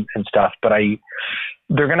and stuff. But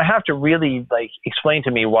they're going to have to really like explain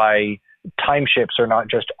to me why time ships are not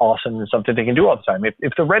just awesome and something they can do all the time.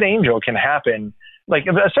 If the Red Angel can happen, like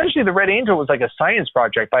essentially the Red Angel was like a science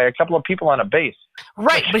project by a couple of people on a base.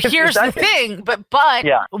 Right. But here's the thing. But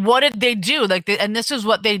yeah. What did they do? And this is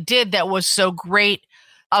what they did that was so great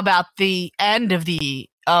about the end of the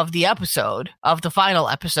episode, of the final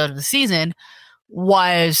episode of the season,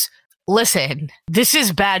 was, listen, this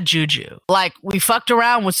is bad juju. Like, we fucked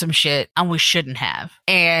around with some shit and we shouldn't have.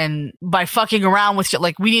 And by fucking around with shit,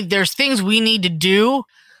 like, there's things we need to do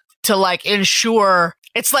to like ensure.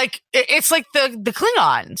 It's like the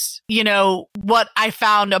Klingons. What I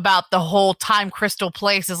found about the whole time crystal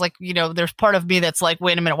place is like, there's part of me that's like,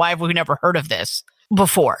 wait a minute, why have we never heard of this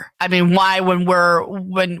before? I mean, why when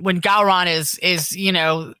Gowron is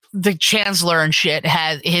the Chancellor and shit,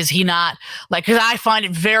 is he not like, because I find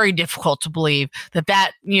it very difficult to believe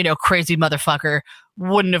that crazy motherfucker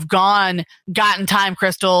wouldn't have gotten time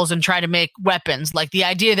crystals and tried to make weapons. Like the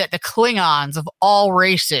idea that the Klingons of all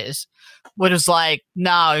races was like,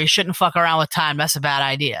 no, you shouldn't fuck around with time. That's a bad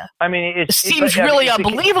idea. I mean, it seems really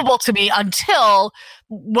unbelievable to me until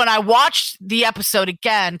when I watched the episode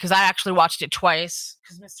again, because I actually watched it twice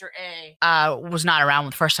because Mr. A was not around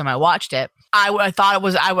the first time I watched it. I thought it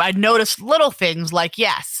was, I noticed little things like,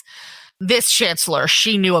 yes, this Chancellor,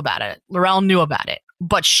 she knew about it. L'Rell knew about it.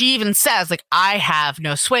 But she even says, like, I have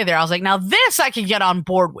no sway there. I was like, now this I can get on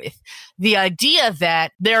board with. The idea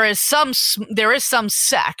that there is some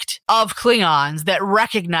sect of Klingons that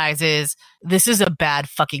recognizes this is a bad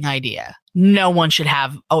fucking idea. No one should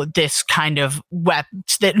have this kind of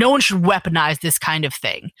that no one should weaponize this kind of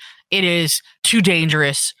thing. It is too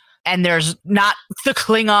dangerous. And there's not the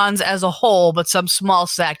Klingons as a whole, but some small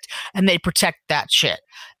sect, and they protect that shit.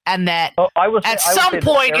 And that at some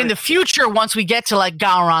point in the future, once we get to like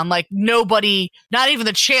Gowron, like nobody, not even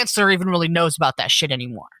the Chancellor, even really knows about that shit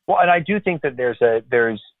anymore. Well, and I do think that there is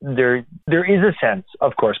a sense,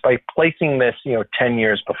 of course, by placing this 10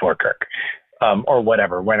 years before Kirk, or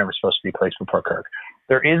whenever it's supposed to be placed before Kirk,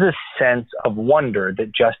 there is a sense of wonder that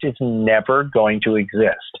just is never going to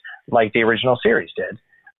exist, like the original series did,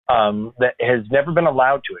 that has never been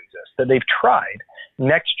allowed to exist. That they've tried.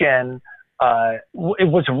 Next Gen. It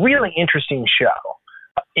was a really interesting show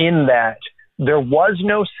in that there was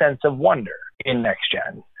no sense of wonder in Next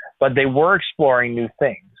Gen, but they were exploring new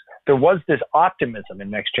things. There was this optimism in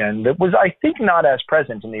Next Gen that was, I think, not as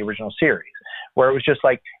present in the original series, where it was just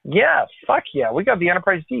like, yeah, fuck yeah, we got the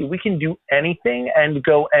Enterprise D. We can do anything and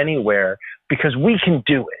go anywhere because we can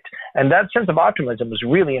do it. And that sense of optimism was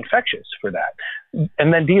really infectious for that.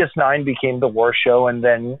 And then DS9 became the war show, and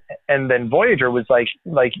then Voyager was like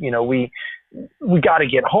we got to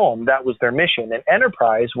get home. That was their mission. And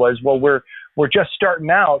Enterprise was, well, we're just starting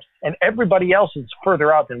out, and everybody else is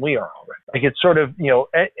further out than we are already. Like it's sort of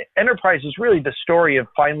Enterprise is really the story of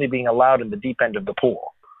finally being allowed in the deep end of the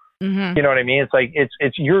pool. Mm-hmm. You know what I mean? It's like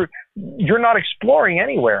it's you're not exploring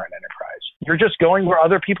anywhere in Enterprise. You're just going where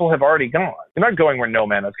other people have already gone. You're not going where no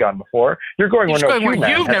man has gone before. You're going where no human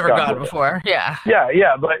you've never gone before. Yeah.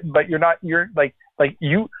 Yeah. But you're not. You're like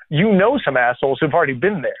you some assholes who've already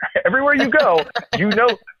been there. Everywhere you go,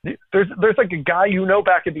 there's like a guy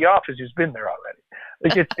back at the office who's been there already.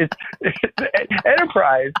 Like it's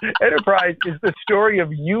Enterprise. Enterprise is the story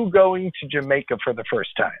of you going to Jamaica for the first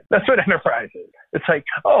time. That's what Enterprise is. It's like,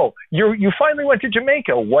 oh, you finally went to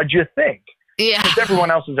Jamaica. What'd you think? Yeah. Because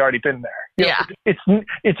everyone else has already been there. Yeah.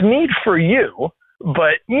 It's neat for you,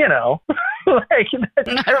 but, like...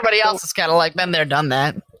 Everybody else has kind of like been there, done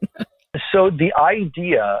that. So the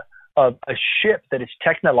idea of a ship that is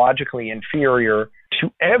technologically inferior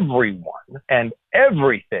to everyone and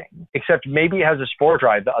everything, except maybe it has a spore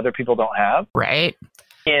drive that other people don't have. Right.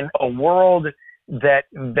 In a world that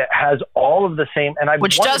has all of the same, and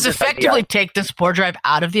which does effectively take the spore drive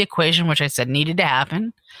out of the equation, which I said needed to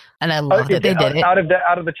happen, and I love that they did it out of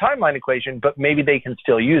the timeline equation. But maybe they can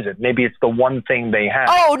still use it. Maybe it's the one thing they have.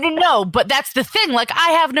 Oh no! But that's the thing. Like, I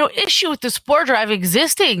have no issue with the spore drive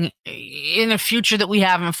existing in a future that we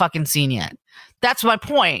haven't fucking seen yet. That's my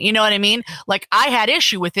point. You know what I mean? Like, I had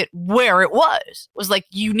issue with it where it was like,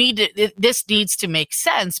 this needs to make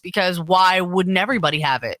sense, because why wouldn't everybody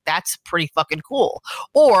have it? That's pretty fucking cool.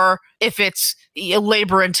 Or if it's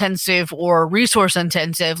labor intensive or resource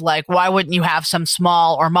intensive, like, why wouldn't you have some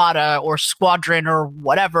small armada or squadron or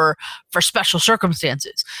whatever for special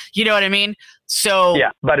circumstances? You know what I mean? So yeah,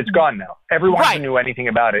 but it's gone now. Everyone who knew anything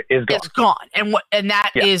about it is gone. It's gone. And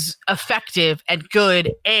that is effective and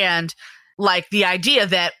good, and like the idea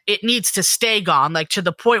that it needs to stay gone, like to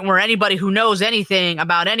the point where anybody who knows anything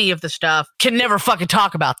about any of the stuff can never fucking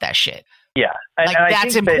talk about that shit. Yeah. Like,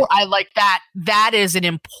 that's important. I like that. That is an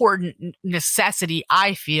important necessity,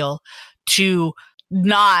 I feel, to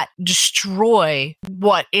not destroy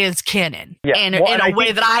what is canon, in a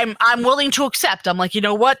way that I'm willing to accept. I'm like, you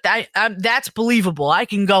know what, that's believable. I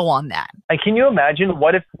can go on that. And can you imagine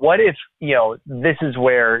what if this is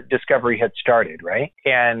where Discovery had started, right?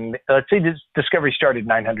 And let's say this Discovery started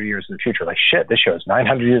 900 years in the future. Like, shit, this show is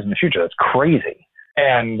 900 years in the future. That's crazy.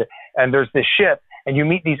 And there's this ship, and you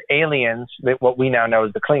meet these aliens, that what we now know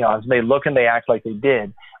as the Klingons. And they look and they act like they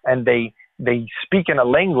did, and they speak in a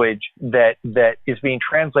language that is being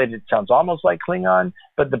translated. It sounds almost like Klingon,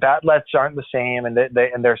 but the Batleths aren't the same, and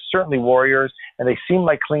they're certainly warriors, and they seem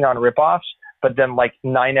like Klingon ripoffs. But then, like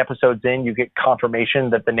 9 episodes in, you get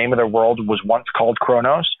confirmation that the name of their world was once called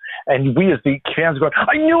Kronos, and we as the fans going,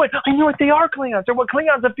 I knew it, they are Klingons. They're what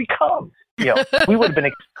Klingons have become. We would have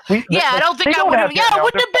been. I don't think I would have. Yeah, I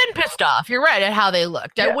wouldn't have been pissed off. You're right at how they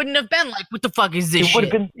looked. I wouldn't have been like, "What the fuck is this?" It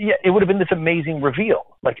would have been this amazing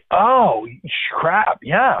reveal. Like, oh crap,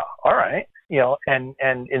 yeah, all right, and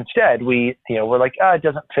instead we're like, it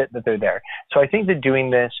doesn't fit that they're there. So I think that doing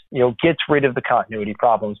this, gets rid of the continuity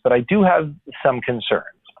problems. But I do have some concerns.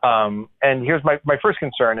 And here's my first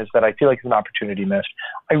concern is that I feel like it's an opportunity missed.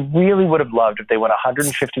 I really would have loved if they went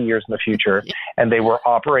 150 years in the future and they were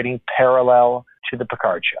operating parallel to the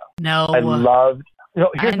Picard show. No, I loved.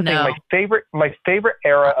 Here's the thing. My favorite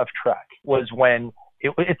era of Trek was when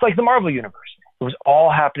it's like the Marvel universe. It was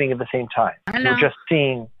all happening at the same time. You're just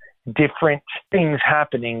seeing different things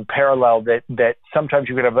happening parallel. That sometimes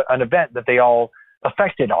you could have an event that they all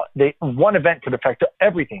affected all. One event could affect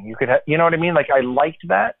everything. You could have, you know what I mean? Like, I liked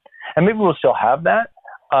that, and maybe we'll still have that.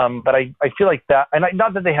 But I feel like that, and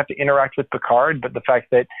not that they have to interact with Picard, but the fact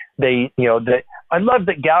that they, that I love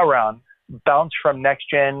that Gowron bounced from Next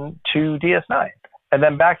Gen to DS9 and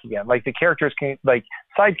then back again. Like, the characters can, like,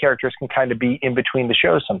 side characters can kind of be in between the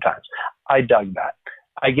shows sometimes. I dug that.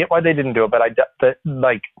 I get why they didn't do it, but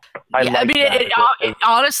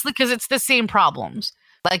honestly, because it's the same problems.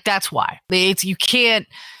 Like, that's why you can't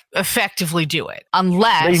effectively do it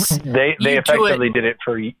unless they effectively did it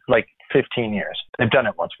for like 15 years. They've done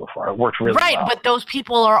it once before. It worked really well. Right, but those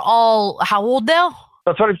people are all how old now?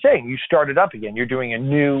 That's what I'm saying. You start it up again. You're doing a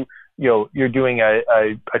new, you're doing a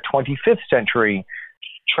 25th century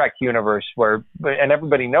Trek universe and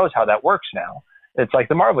everybody knows how that works now. It's like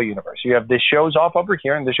the Marvel universe. You have this show's off over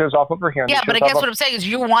here, and this show's off over here. Yeah, but I guess what I'm saying is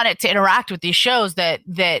you want it to interact with these shows that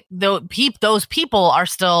those people are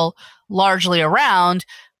still largely around,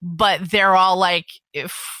 but they're all like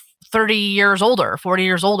 30 years older, 40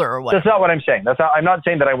 years older, or what? That's not what I'm saying. I'm not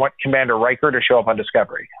saying that I want Commander Riker to show up on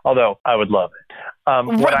Discovery, although I would love it.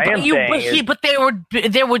 But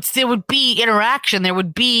there would be interaction. There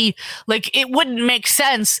would be, like, it wouldn't make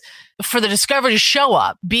sense for the Discovery to show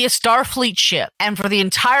up, be a Starfleet ship, and for the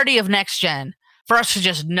entirety of Next Gen, for us to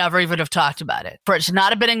just never even have talked about it, for it to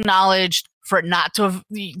not have been acknowledged, for it not to have.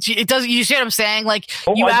 It doesn't. You see what I'm saying? Like,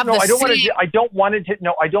 I don't want it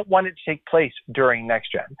to take place during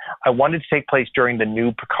Next Gen. I want it to take place during the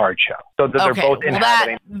new Picard show, so that they're both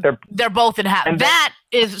inhabiting. They're both inhabiting. That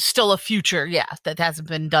is still a future, that hasn't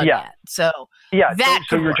been done yet. So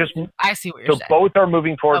so you're just. I see what you're saying. So both are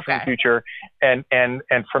moving forward from the future, and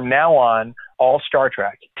from now on, all Star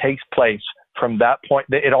Trek takes place from that point.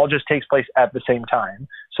 It all just takes place at the same time.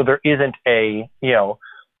 So there isn't a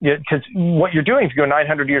because what you're doing, if you go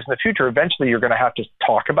 900 years in the future, eventually you're going to have to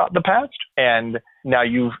talk about the past, and now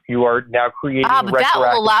you are now creating. But that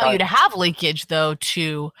will allow you to have linkage, though.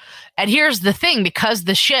 And here's the thing: because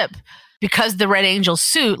the Red Angel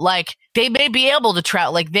suit, like they may be able to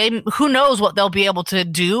travel. Like who knows what they'll be able to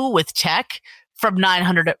do with tech from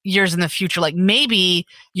 900 years in the future. Like maybe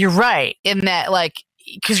you're right in that, like.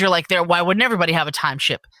 Because you're like, why wouldn't everybody have a time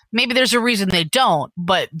ship? Maybe there's a reason they don't,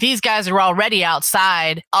 but these guys are already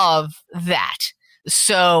outside of that.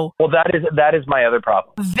 So, well, that is my other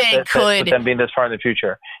problem. With them being this far in the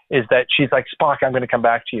future is that she's like, Spock, I'm going to come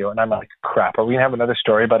back to you, and I'm like, crap. Are we gonna have another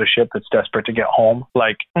story about a ship that's desperate to get home?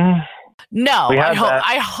 Like, no,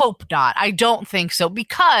 I hope not. I don't think so,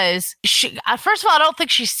 because first of all, I don't think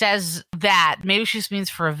she says that. Maybe she just means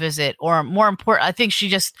for a visit, or more important, I think she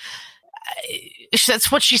just.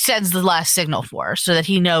 That's what she sends the last signal for, so that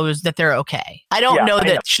he knows that they're okay. I don't know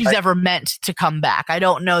that she's ever meant to come back. I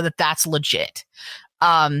don't know that that's legit.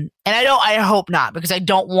 And I hope not, because I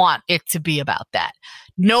don't want it to be about that.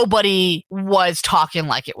 Nobody was talking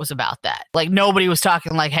like it was about that. Like, nobody was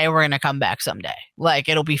talking like, hey, we're going to come back someday. Like,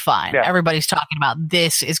 it'll be fine. Yeah. Everybody's talking about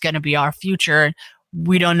this is going to be our future.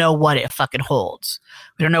 We don't know what it fucking holds.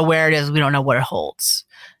 We don't know where it is. We don't know what it holds.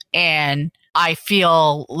 And I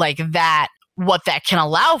feel like what that can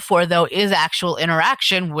allow for, though, is actual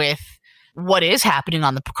interaction with what is happening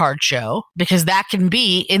on the Picard show, because that can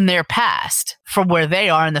be in their past from where they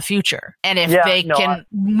are in the future. And if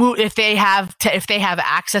if they have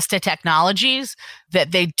access to technologies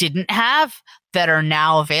that they didn't have, that are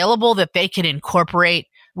now available, that they can incorporate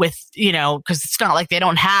with, because it's not like they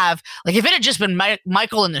don't have, like, if it had just been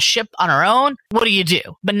Michael and the ship on her own, what do you do?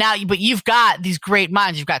 But you've got these great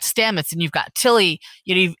minds. You've got Stamets, and you've got Tilly,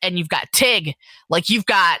 and you've got Tig. Like, you've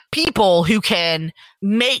got people who can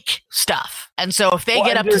make stuff. And so if they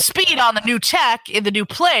get up to speed on the new tech in the new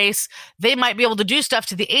place, they might be able to do stuff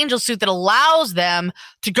to the Angel suit that allows them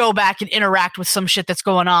to go back and interact with some shit that's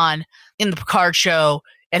going on in the Picard show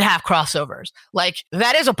and have crossovers. Like,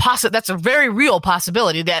 that is that's a very real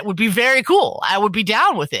possibility. That would be very cool. I would be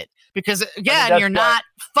down with it, because again, you're not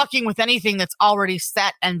fucking with anything that's already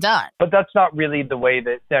set and done. But that's not really the way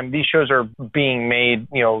that these shows are being made.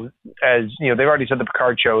 As they've already said the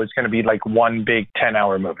Picard show is going to be like one big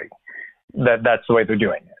 10-hour movie. That's the way they're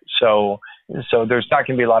doing it. So there's not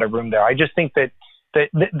going to be a lot of room there. I just think that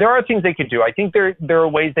there are things they could do. I think there are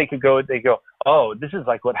ways they could go. They go, oh, this is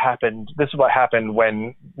like what happened. This is what happened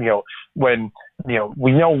when we know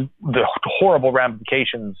the horrible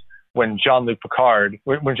ramifications when Jean-Luc Picard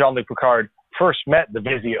first met the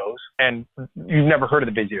Vizios, and you've never heard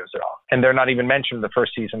of the Vizios at all, and they're not even mentioned in the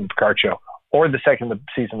first season of the Picard show or the second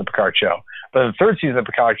season of the Picard show. But in the third season of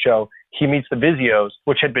the Picard show, he meets the Vizios,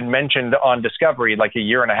 which had been mentioned on Discovery like a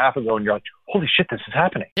year and a half ago, and you're like, holy shit, this is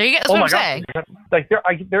happening. There you go. That's what I'm saying. Like,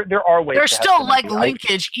 there are ways. There's still like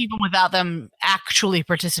linkage even without them actually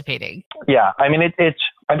participating. Yeah, I mean,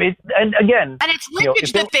 and again, and it's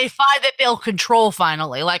linkage that they find that they'll control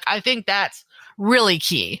finally. Like, I think that's really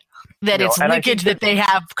key. That it's linkage that they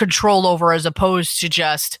have control over, as opposed to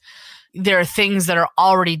just there are things that are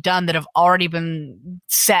already done that have already been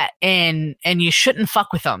set in, and you shouldn't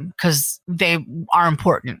fuck with them because they are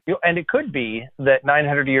important. And it could be that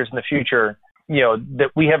 900 years in the future, that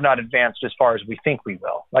we have not advanced as far as we think we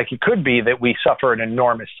will. Like, it could be that we suffer an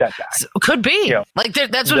enormous setback. Could be. Like,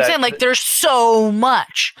 that's what I'm saying. Like, there's so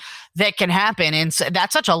much that can happen, and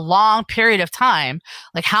that's such a long period of time.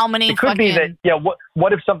 Like, how many? It could be that.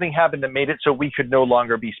 What if something happened that made it so we could no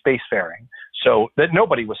longer be spacefaring? So that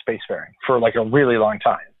nobody was spacefaring for like a really long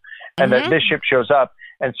time, and that this ship shows up.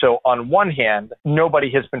 And so on one hand,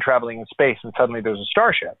 nobody has been traveling in space, and suddenly there's a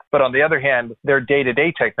starship. But on the other hand, their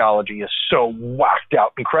day-to-day technology is so whacked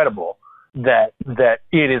out incredible that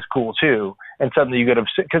it is cool too. And suddenly you go to,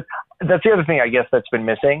 because that's the other thing I guess that's been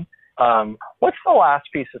missing. What's the last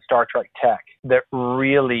piece of Star Trek tech that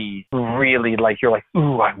really, really, like, you're like,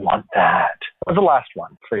 ooh, I want that? What was the last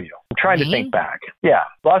one for you? I'm trying to think back. Yeah.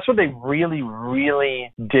 The last one they really,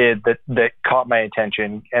 really did that caught my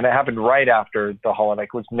attention, and it happened right after the holodeck,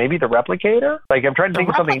 was maybe the Replicator? Like, I'm trying to think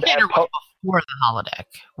of something. Before the holodeck,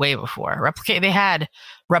 way before. They had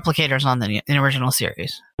replicators on the original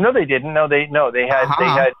series. No, they didn't. They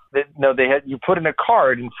had you put in a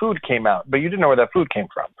card and food came out, but you didn't know where that food came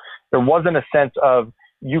from. There wasn't a sense of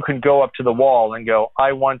you can go up to the wall and go,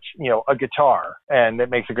 I want, a guitar, and it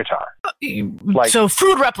makes a guitar. So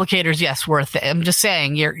food replicators, yes, were a thing. I'm just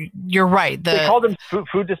saying, you're right. They called them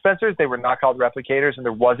food dispensers. They were not called replicators, and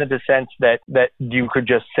there wasn't a sense that you could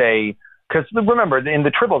just say, because remember, in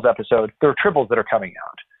the Tribbles episode, there are Tribbles that are coming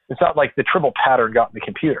out. It's not like the Tribble pattern got in the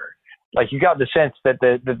computer. Like you got the sense that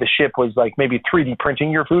the ship was like maybe 3D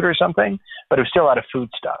printing your food or something, but it was still out of food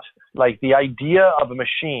stuff. Like the idea of a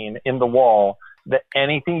machine in the wall that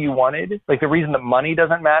anything you wanted, like the reason that money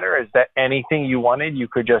doesn't matter is that anything you wanted, you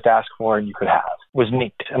could just ask for and you could have, was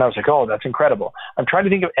neat. And I was like, oh, that's incredible. I'm trying to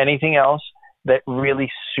think of anything else that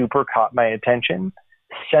really super caught my attention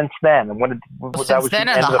since then. And that was then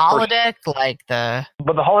the end of the the holodeck, first,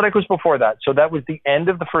 but the holodeck was before that. So that was the end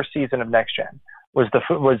of the first season of Next Gen. Was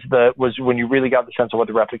when you really got the sense of what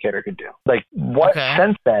the replicator could do. Like what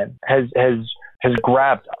since then has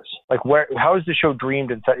grabbed us. Like how has the show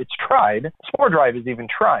dreamed and it's tried. Spore Drive is even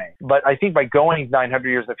trying. But I think by going 900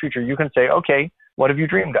 years in the future, you can say, okay, what have you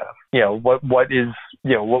dreamed of? What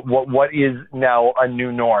is now a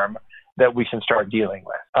new norm that we can start dealing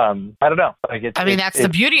with? I don't know. Like that's the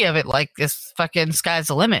beauty of it. Like this fucking sky's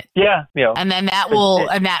the limit. Yeah. And then that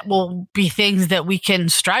will be things that we can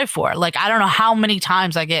strive for. Like, I don't know how many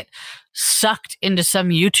times I get sucked into some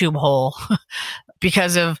YouTube hole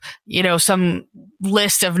because of, some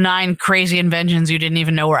list of 9 crazy inventions you didn't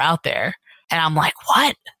even know were out there. And I'm like,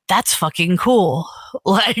 what? That's fucking cool.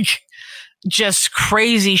 Like just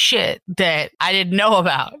crazy shit that I didn't know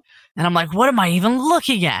about. And I'm like, what am I even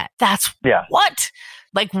looking at? What?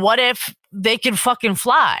 Like, what if they can fucking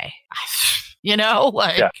fly?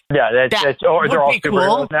 Like that's or they're all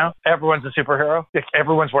superheroes now. Everyone's a superhero.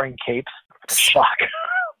 Everyone's wearing capes. Fuck.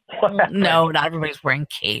 No, not everybody's wearing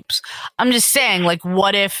capes. I'm just saying, like,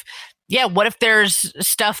 what if there's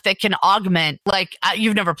stuff that can augment, like,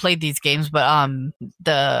 you've never played these games, but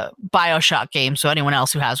the BioShock game, so anyone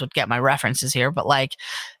else who has would get my references here, but like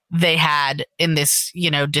they had in this,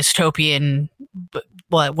 dystopian,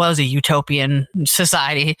 well, it was a utopian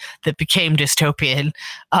society that became dystopian,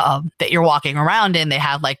 that you're walking around in. They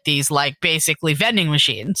had like these, like, basically vending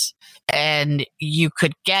machines, and you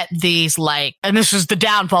could get these, like, and this was the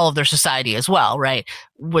downfall of their society as well, right?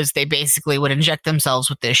 Was they basically would inject themselves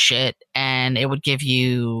with this shit and it would give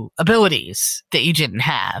you abilities that you didn't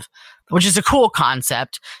have, which is a cool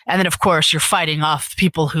concept. And then, of course, you're fighting off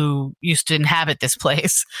people who used to inhabit this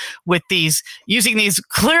place with using these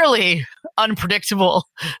clearly unpredictable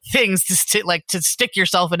things to stick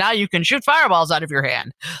yourself, and now you can shoot fireballs out of your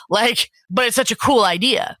hand. Like, but it's such a cool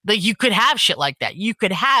idea. Like, you could have shit like that. You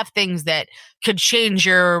could have things that could change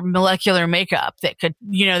your molecular makeup, that could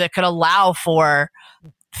allow for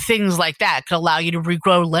things like that, could allow you to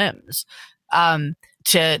regrow limbs.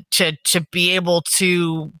 To be able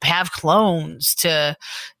to have clones, to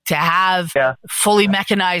have fully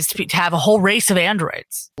mechanized, to have a whole race of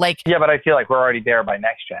androids. Like, yeah, but I feel like we're already there by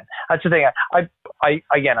Next Gen. That's the thing. I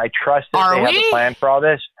trust that they have a plan for all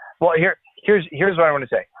this. Well, here's what I want to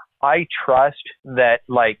say. I trust that,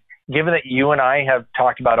 like, given that you and I have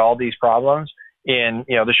talked about all these problems in,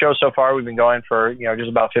 the show so far, we've been going for, just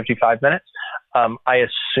about 55 minutes. I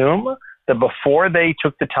assume that before they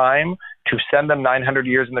took the time to send them 900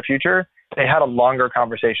 years in the future, they had a longer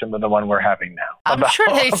conversation than the one we're having now. I'm sure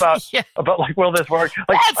about like, will this work?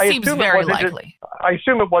 Like, that seems very likely. I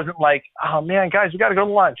assume it wasn't like, oh man, guys, we got to go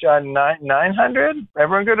to lunch. 900?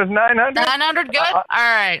 Everyone good with 900? 900 good? All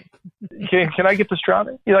right. Can I get the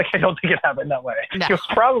strawberry? I don't think it happened that way. No. It was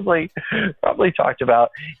probably talked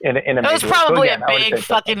about in a. It was probably a big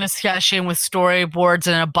fucking discussion with storyboards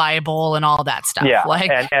and a Bible and all that stuff. Yeah, like,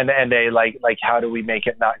 and they like how do we make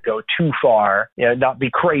it not go too far? Not be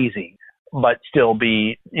crazy, but still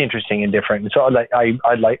be interesting and different. And so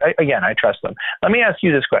I trust them. Let me ask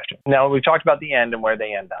you this question. Now, we've talked about the end and where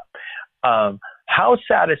they end up. How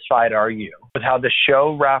satisfied are you with how the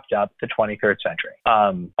show wrapped up the 23rd century?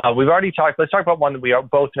 We've already talked. Let's talk about one that we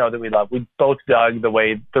both know that we love. We both dug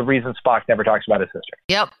the reason Spock never talks about his sister.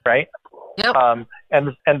 Yep. Right? Yep.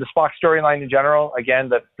 And the Spock storyline in general, again,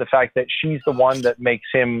 the fact that she's the one that makes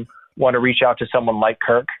him want to reach out to someone like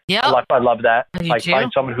Kirk. Yeah. I love that. Like, too.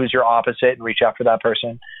 find someone who's your opposite and reach out for that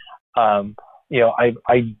person. I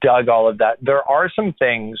dug all of that. There are some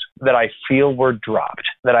things that I feel were dropped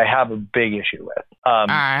that I have a big issue with. All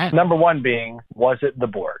right. Number one being, was it the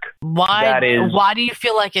Borg? Why do you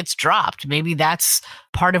feel like it's dropped? Maybe that's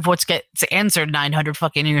part of what gets answered 900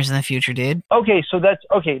 fucking years in the future, dude. Okay, so that's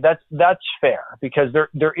fair, because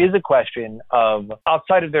there is a question of,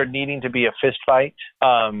 outside of there needing to be a fist fight,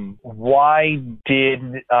 why did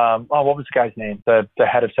what was the guy's name? The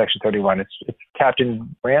head of Section 31. It's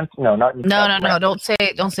Captain Rance? No, not No. Don't say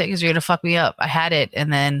it because you're gonna fuck me up. I had it,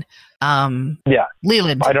 and then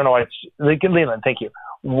Leland. I don't know why it's Leland. Thank you.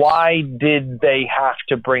 Why did they have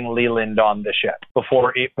to bring Leland on the ship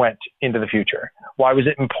before it went into the future? Why was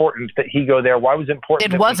it important that he go there? Why was it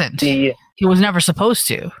important? It wasn't. He was never supposed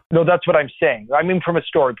to. No, that's what I'm saying. I mean, from a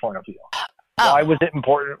story point of view. Why was it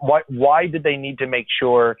important? Why did they need to make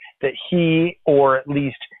sure that he, or at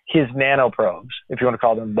least his nanoprobes, if you want to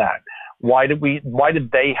call them that, why did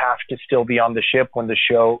they have to still be on the ship when the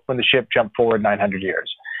ship jumped forward 900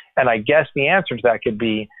 years? And I guess the answer to that could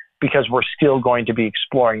be because we're still going to be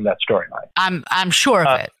exploring that storyline. I'm sure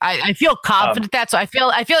of it. I feel confident so I feel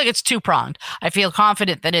like it's two-pronged. I feel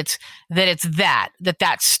confident that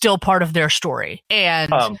that's still part of their story,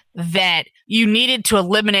 and that you needed to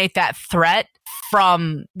eliminate that threat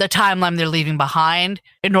from the timeline they're leaving behind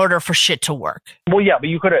in order for shit to work. Well, yeah, but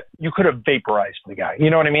you could have vaporized the guy. You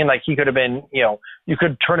know what I mean? Like, he could have been, you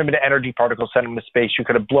could turn him into energy particles, send him to space. You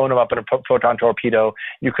could have blown him up in a photon torpedo.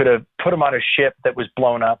 You could have put him on a ship that was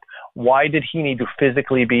blown up. Why did he need to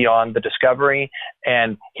physically be on the Discovery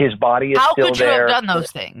and his body is still there? How could you have done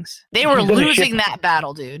those things? They were losing that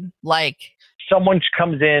battle, dude. Like, someone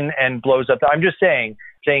comes in and blows up. I'm just saying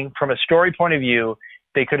from a story point of view,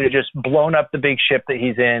 they could have just blown up the big ship that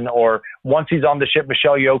he's in, or once he's on the ship,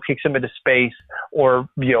 Michelle Yeoh kicks him into space, or,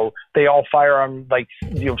 they all fire on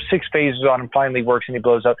 6 phases on him, finally works and he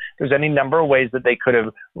blows up. There's any number of ways that they could have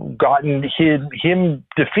gotten him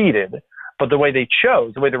defeated. But the way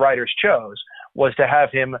the writers chose, was to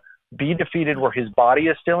have him be defeated where his body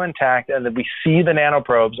is still intact, and that we see the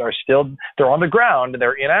nanoprobes they're on the ground and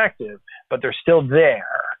they're inactive, but they're still there.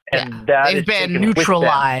 And they've been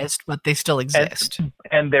neutralized, but they still exist.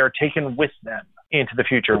 And they're taken with them into the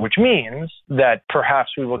future, which means that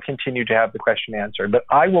perhaps we will continue to have the question answered. But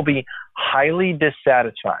I will be highly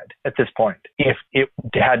dissatisfied at this point if it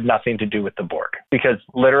had nothing to do with the Borg. Because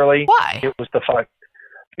literally, it was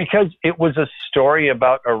because it was a story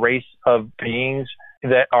about a race of beings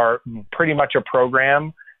that are pretty much a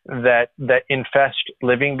program that infest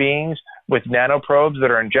living beings with nanoprobes that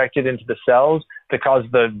are injected into the cells that cause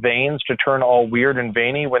the veins to turn all weird and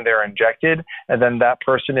veiny when they're injected, and then that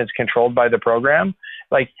person is controlled by the program.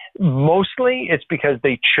 Like, mostly it's because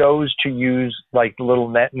they chose to use like the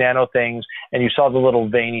little nano things, and you saw the little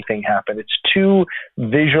veiny thing happen. It's too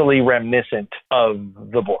visually reminiscent of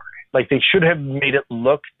the Borg. Like, they should have made it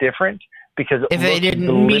look different, because if they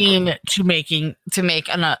didn't mean to make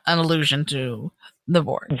an allusion to the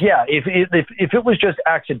Borg. Yeah, if it was just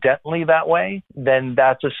accidentally that way, then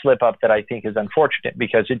that's a slip up that I think is unfortunate,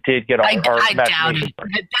 because it did get I doubt it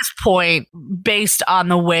at this point, based on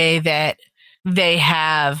the way that they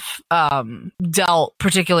have dealt,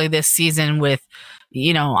 particularly this season, with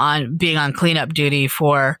on being on cleanup duty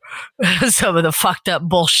for some of the fucked up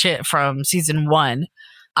bullshit from season 1.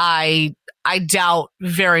 I doubt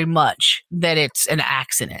very much that it's an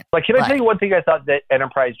accident. Like, can I tell you one thing I thought that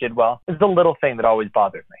Enterprise did well? It's the little thing that always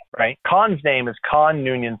bothered me, right? Khan's name is Khan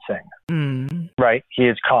Noonien Singh, right? He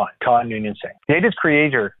is Khan Noonien Singh. Data's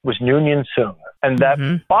creator was Noonien Soong, and that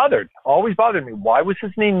always bothered me. Why was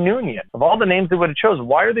his name Noonien? Of all the names they would have chosen,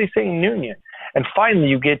 why are they saying Noonien? And finally,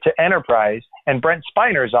 you get to Enterprise, and Brent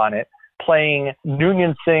Spiner's on it, playing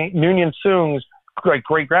Noonien Soong's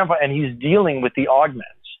great-grandpa, and he's dealing with the augments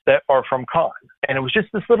that are from Khan. And it was just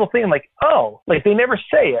this little thing, like, they never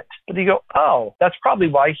say it, but you go, that's probably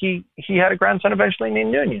why he had a grandson eventually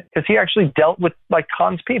named Noonien, because he actually dealt with like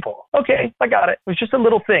Khan's people. Okay, I got it. It was just a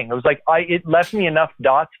little thing. It was like, it left me enough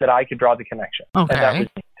dots that I could draw the connection. Okay. And that was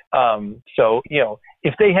neat. So,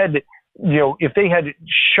 if they had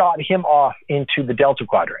shot him off into the Delta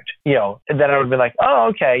Quadrant, and then I would have been like,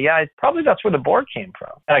 okay, yeah, probably that's where the Borg came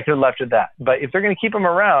from. And I could have left it at that. But if they're going to keep him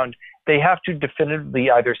around, they have to definitively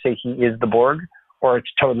either say he is the Borg, or it's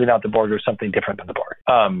totally not the Borg, or something different than the Borg.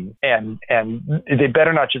 And they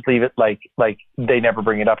better not just leave it like they never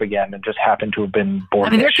bring it up again and just happen to have been Borg. I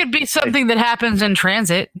mean, there could be something that happens in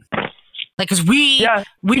transit. Like, because we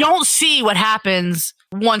don't see what happens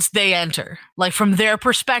once they enter. Like, from their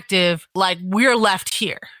perspective, like, we're left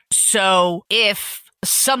here. So if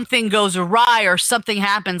something goes awry or something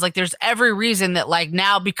happens, like, there's every reason that, like,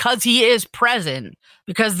 now, because he is present,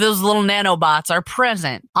 because those little nanobots are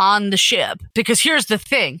present on the ship. Because here's the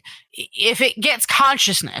thing. If it gets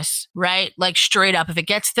consciousness, right? Like, straight up, if it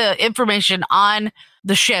gets the information on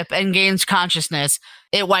the ship and gains consciousness,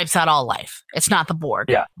 it wipes out all life. It's not the Borg,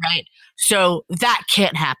 right? So that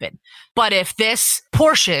can't happen. But if this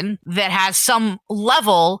portion that has some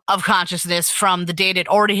level of consciousness from the data it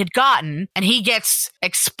already had gotten, and he gets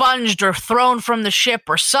expunged or thrown from the ship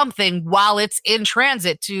or something while it's in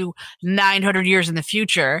transit to 900 years in the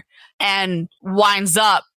future, and winds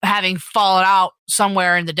up having fallen out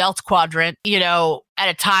somewhere in the Delta Quadrant, at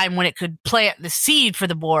a time when it could plant the seed for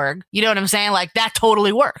the Borg. You know what I'm saying? Like, that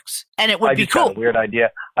totally works. And it would be cool. I just got a weird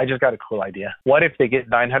idea. I just got a cool idea. What if they get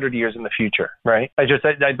 900 years in the future, right? They're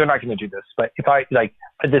not going to do this, but if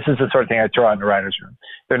this is the sort of thing I throw out in the writer's room.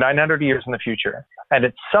 They're 900 years in the future. And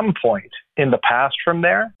at some point in the past from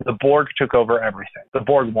there, the Borg took over everything. The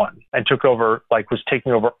Borg won and took over, was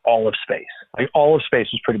taking over all of space. Like, all of space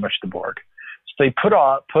was pretty much the Borg. So they put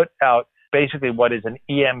out basically what is an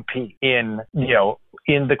EMP in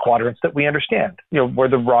the quadrants that we understand, where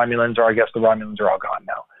the Romulans are. I guess the Romulans are all gone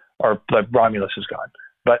now, or Romulus is gone,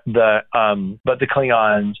 but the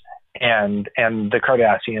Klingons and the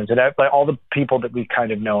Cardassians and all the people that we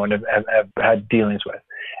kind of know and have had dealings with.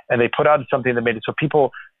 And they put out something that made it so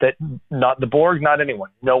people that not the Borg, not anyone,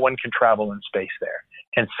 no one can travel in space there.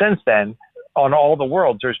 And since then, on all the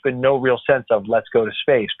worlds, there's been no real sense of let's go to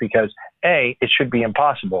space because A, it should be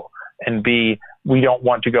impossible. And B, we don't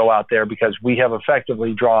want to go out there because we have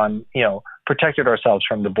effectively protected ourselves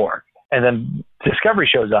from the Borg. And then Discovery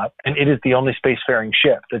shows up, and it is the only spacefaring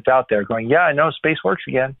ship that's out there going, yeah, I know, space works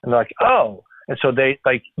again. And they're like, oh. And so they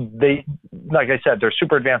like I said, they're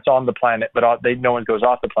super advanced on the planet, but no one goes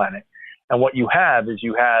off the planet. And what you have is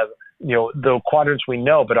the quadrants we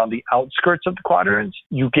know, but on the outskirts of the quadrants,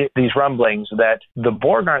 you get these rumblings that the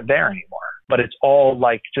Borg aren't there anymore. But it's all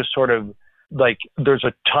just sort of there's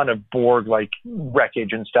a ton of Borg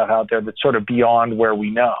wreckage and stuff out there that's sort of beyond where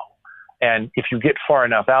we know. And if you get far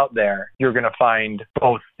enough out there, you're going to find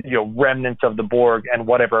both remnants of the Borg and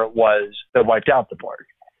whatever it was that wiped out the Borg.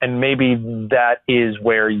 And maybe that is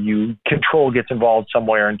where control gets involved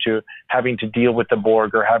somewhere into having to deal with the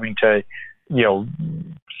Borg or having to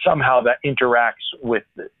somehow that interacts with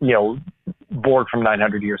Borg from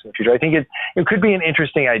 900 years in the future. I think it could be an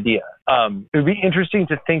interesting idea. It would be interesting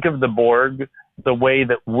to think of the Borg the way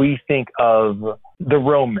that we think of the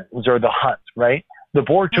Romans or the Huns, right? The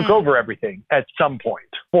Borg took over everything at some point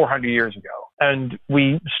 400 years ago, and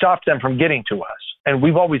we stopped them from getting to us. And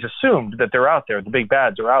we've always assumed that they're out there. The big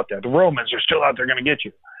bads are out there. The Romans are still out there going to get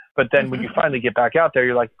you. But then when you finally get back out there,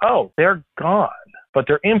 you're like, oh, they're gone. But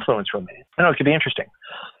their influence remains. I know it could be interesting.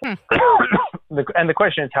 And the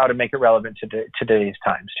question is how to make it relevant to today's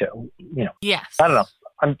times too. Yes. I don't know.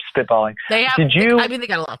 I'm spitballing. They got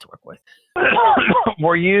a lot to work with.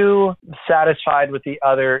 Were you satisfied with the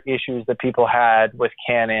other issues that people had with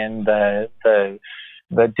canon, the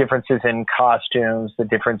differences in costumes, the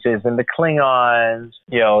differences in the Klingons,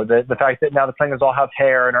 the fact that now the Klingons all have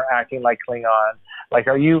hair and are acting like Klingons? Like,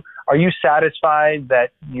 are you satisfied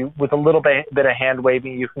that with a little bit of hand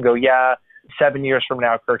waving, you can go, yeah, 7 years from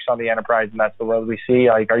now, Kirk's on the Enterprise, and that's the world we see?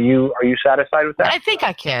 Like, are you satisfied with that? I think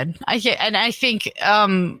I can. And I think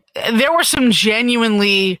there were some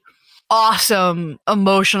genuinely awesome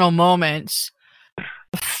emotional moments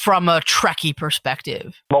from a Trekkie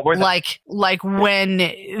perspective. What were they? Like when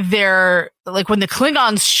when the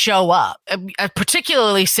Klingons show up,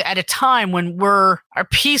 particularly at a time when our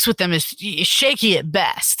peace with them is shaky at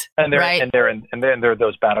best. And they're right? and then there are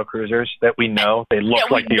those battle cruisers that we know they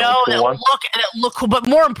look like the old school ones. Look cool, but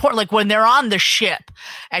more important, like when they're on the ship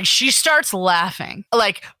and she starts laughing,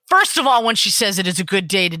 like. First of all, when she says it is a good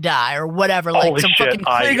day to die or whatever, like holy some shit,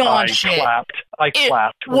 fucking Klingon shit. I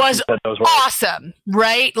clapped. It was awesome,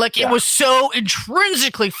 right? Like it was so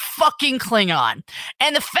intrinsically fucking Klingon.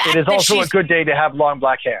 And the fact that it is also a good day to have long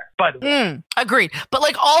black hair, by the way. Agreed. But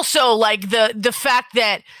like also like the fact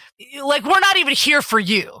that like we're not even here for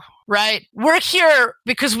you, right? We're here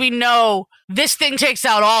because we know this thing takes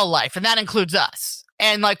out all life, and that includes us.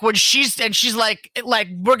 And like when she's like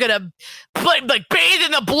we're gonna like bathe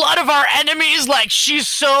in the blood of our enemies, like she's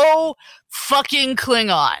so fucking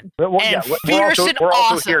Klingon and fierce and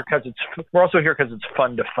awesome. We're also here because it's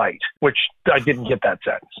fun to fight, which I didn't get that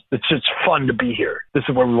sense. It's just fun to be here. This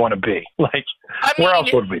is where we want to be. Like, where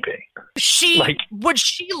else would we be? When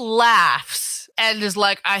she laughs and is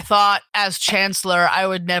like, I thought as Chancellor I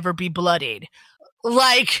would never be bloodied.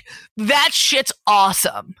 Like, that shit's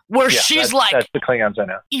awesome. She's like... That's the Klingons I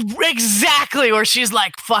know. Exactly, where she's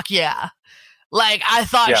like, fuck yeah. Like, I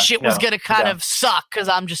thought shit was going to kind of suck because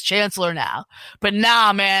I'm just Chancellor now. But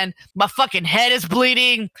nah, man, my fucking head is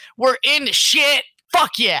bleeding. We're into shit.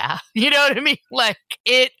 Fuck yeah. You know what I mean? Like,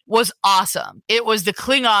 it was awesome. It was the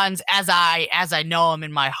Klingons as I know them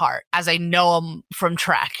in my heart, as I know them from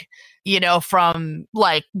Trek. From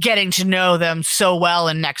like getting to know them so well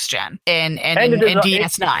in Next Gen and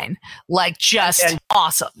DS9, like just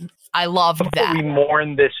awesome. I loved that. Before we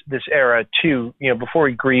mourn this era too, before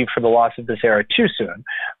we grieve for the loss of this era too soon,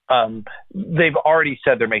 they've already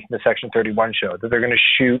said they're making the Section 31 show, that they're going to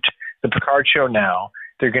shoot the Picard show now.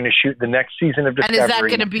 They're going to shoot the next season of Discovery. And is that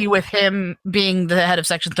going to be with him being the head of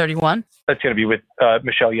Section 31? That's going to be with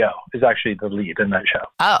Michelle Yeoh is actually the lead in that show.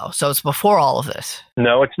 Oh, so it's before all of this.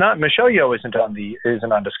 No, it's not. Michelle Yeoh isn't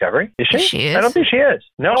on Discovery. Is she? She is. I don't think she is.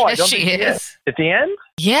 No, Yes, I don't she think she is. At the end?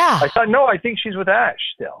 Yeah. I think she's with Ash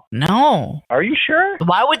still. No. Are you sure?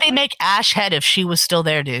 Why would they make Ash head if she was still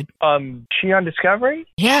there, dude? She on Discovery?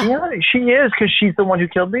 Yeah. She is, because she's the one who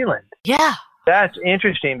killed Leland. Yeah. That's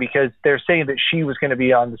interesting, because they're saying that she was going to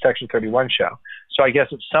be on the Section 31 show. So I guess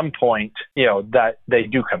at some point, that they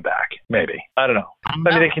do come back. Maybe. I don't know. I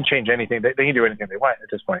mean, they can change anything. They can do anything they want at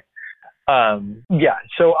this point.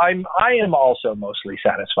 So I am also mostly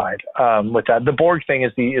satisfied with that. The Borg thing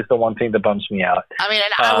is the one thing that bums me out. I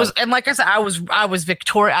mean, like I said, I was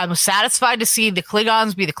victorious. I was satisfied to see the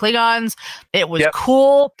Klingons be the Klingons. It was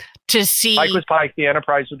cool to see Pike was Pike, the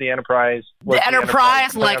Enterprise was the Enterprise. The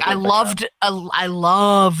Enterprise, like I loved,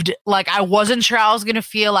 like I wasn't sure how I was gonna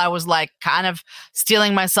feel. I was like kind of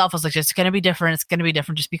steeling myself. I was like, it's gonna be different. It's gonna be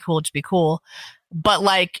different. Just be cool. Just be cool. But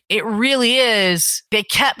like it really is, they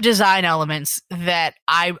kept design elements that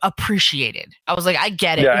I appreciated. I was like, I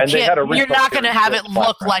get it. You're not going to have it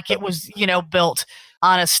look like it was, built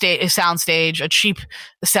on a soundstage, a cheap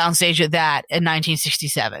soundstage at that in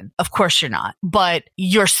 1967. Of course you're not. But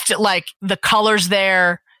you're still like the colors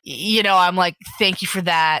there. I'm like, thank you for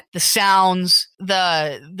that. The sounds,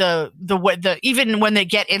 the even when they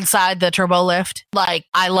get inside the turbo lift, like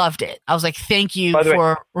I loved it. I was like, thank you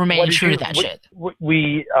for remaining true to that shit.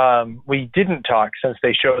 We didn't talk since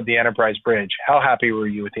they showed the Enterprise bridge. How happy were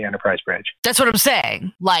you with the Enterprise bridge? That's what I'm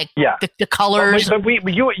saying. Like, the colors. But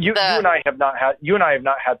you and I have not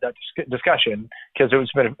had that discussion, because it was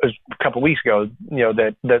a couple weeks ago.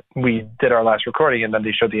 That we did our last recording, and then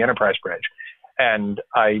they showed the Enterprise bridge. And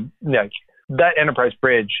that Enterprise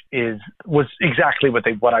bridge was exactly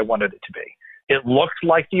what I wanted it to be. It looked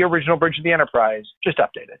like the original bridge of the Enterprise, just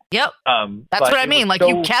updated. Yep. That's what I mean. Like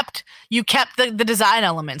you kept the design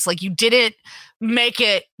elements. Like you didn't make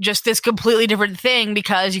it just this completely different thing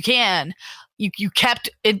because you can. You kept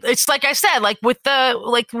it. It's like I said, like when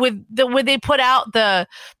they put out the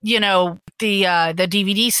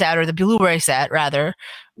DVD set, or the Blu-ray set rather,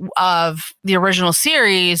 of the original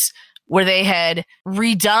series, where they had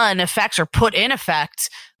redone effects or put in effects,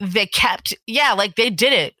 they kept, like they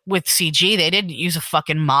did it with CG. They didn't use a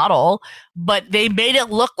fucking model, but they made it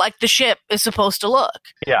look like the ship is supposed to look.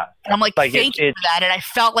 Yeah. And I'm like thank you for that. And I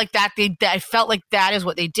felt like that is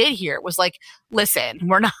what they did here. It was like, listen,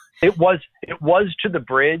 we're not. It was to the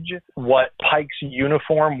bridge what Pike's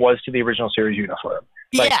uniform was to the original series uniform.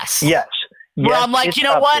 Yes. Where I'm like, you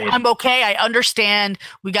know what? I'm okay. I understand.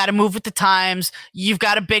 We got to move with the times. You've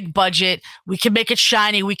got a big budget. We can make it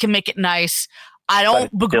shiny. We can make it nice. I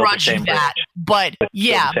don't begrudge you that. But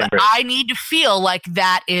I need to feel like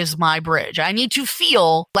that is my bridge. I need to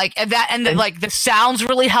feel like that. And like the sounds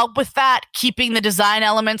really help with that. Keeping the design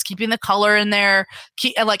elements, keeping the color in there.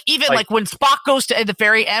 And like when Spock goes to, at the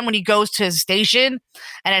very end, when he goes to his station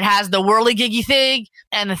and it has the whirly-giggy thing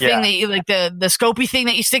and the thing that you like, the scopy thing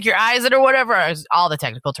that you stick your eyes in or whatever, all the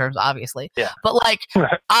technical terms, obviously. Yeah. But like,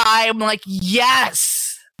 I'm like,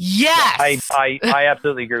 yes. I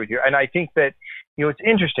absolutely agree with you. And I think that, it's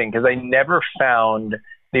interesting because I never found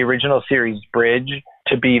the original series bridge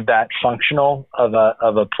to be that functional of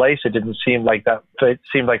a place. It didn't seem like that. It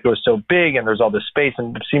seemed like it was so big and there's all this space,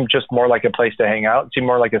 and it seemed just more like a place to hang out. It seemed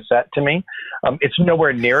more like a set to me. It's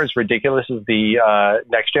nowhere near as ridiculous as the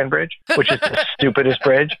Next Gen bridge, which is the stupidest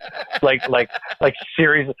bridge. Like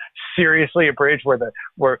seriously, a bridge where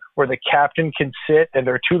the captain can sit and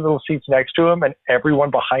there are two little seats next to him and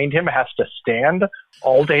everyone behind him has to stand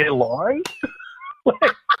all day long.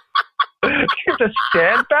 They have to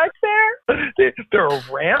stand back there. There are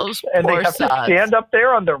ramps, and they have to stand up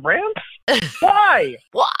there on the ramps. Why?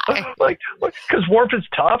 Like, because Worf is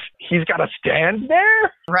tough. He's got to stand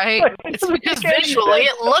there, right? It's because visually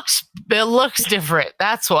it looks different.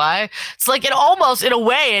 That's why. It's like it almost, in a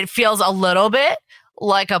way, it feels a little bit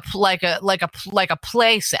like a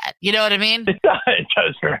play set. You know what I mean? It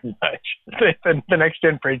does very much. The Next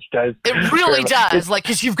Gen bridge does. It really does. Like,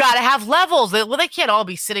 because you've got to have levels. They can't all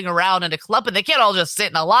be sitting around in a club, and they can't all just sit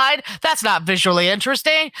in a line. That's not visually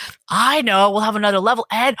interesting. I know. We'll have another level,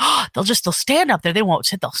 and they'll stand up there. They won't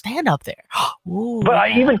sit. They'll stand up there. Ooh, but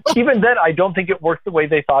even then, I don't think it worked the way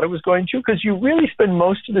they thought it was going to, because you really spend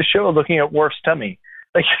most of the show looking at Worf's tummy.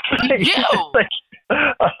 That's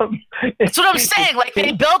what I'm saying. Like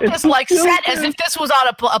they built this set as if this was on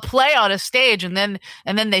a play on a stage, and then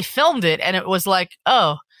they filmed it, and it was like,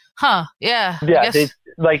 oh, Huh? Yeah. Yeah.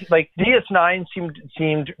 Like DS9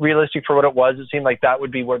 seemed realistic for what it was. It seemed like that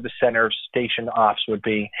would be where the center station ops would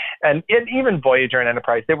be, and even Voyager and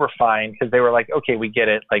Enterprise, they were fine because they were like, okay, we get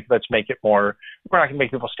it. Like, let's make it more. We're not gonna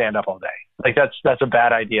make people stand up all day. Like that's a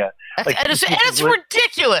bad idea. Like, and it's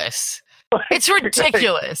ridiculous. It's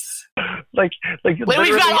ridiculous. like we've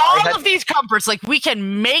got all of these comforts. Like, we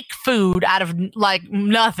can make food out of like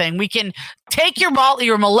nothing. We can take your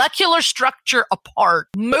molecular structure apart,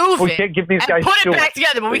 move we can't give these guys put stools. It back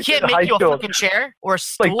together, but we can't make you a fucking chair or a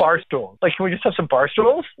stool. Like bar stools. Like, can we just have some bar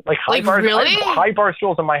stools? Like high bar, really? High bar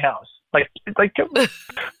stools in my house. Like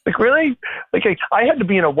really? Like I had to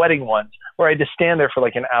be in a wedding once where I had to stand there for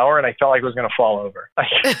like an hour, and I felt like I was going to fall over. I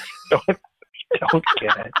don't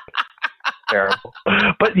get it. Terrible.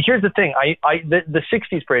 But here's the thing. The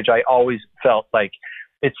 60s bridge, I always felt like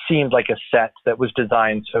it seemed like a set that was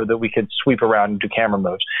designed so that we could sweep around and do camera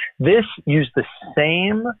moves. This used the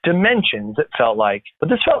same dimensions, it felt like, but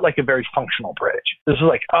this felt like a very functional bridge. This was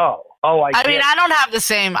like, I mean, I don't have the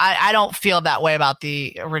same, I don't feel that way about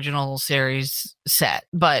the original series set,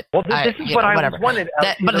 but this is what I wanted.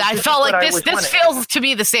 But I felt like this feels to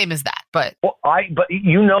me the same as that. But but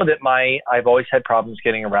you know that I've always had problems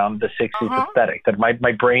getting around the 60s aesthetic, that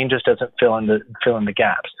my brain just doesn't fill in the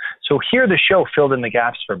gaps. So here the show filled in the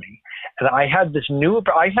gaps for me. And I had this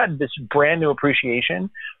brand new appreciation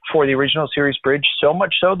for the original series bridge, so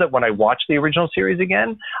much so that when I watch the original series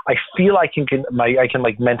again, I feel I can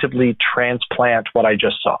like mentally transplant what I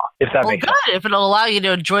just saw. If that makes sense. If it'll allow you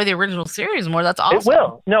to enjoy the original series more, that's awesome. It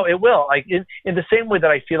will. No, it will. In the same way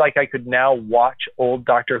that I feel like I could now watch old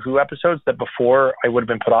Doctor Who episodes that before I would have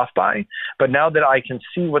been put off by, but now that I can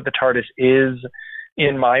see what the TARDIS is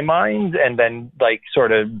in my mind, and then like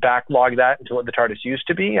sort of backlog that into what the TARDIS used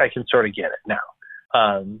to be, I can sort of get it now.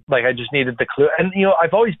 Like I just needed the clue, and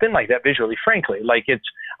I've always been like that visually. Frankly, like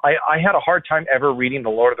I had a hard time ever reading the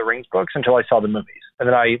Lord of the Rings books until I saw the movies, and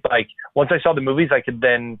then once I saw the movies, I could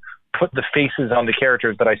then put the faces on the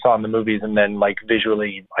characters that I saw in the movies, and then like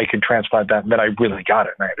visually I could transplant that, and then I really got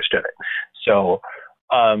it and I understood it. So.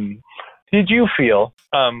 Did you feel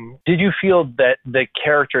that the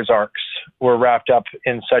characters' arcs were wrapped up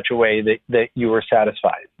in such a way that you were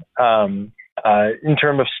satisfied? In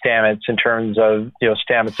terms of Stamets, in terms of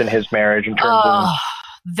Stamets and his marriage, in terms of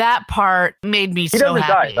that part made me so happy. He doesn't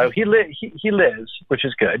die though. He lives, which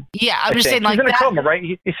is good. Yeah, I'm just saying, like, he's in a coma, right?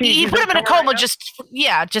 He put him in a coma just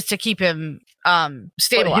to keep him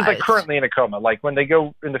stabilized. He's like currently in a coma. Like when they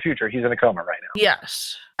go in the future, he's in a coma right now.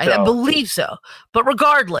 Yes, I believe so. But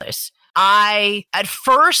regardless, at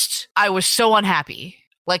first I was so unhappy.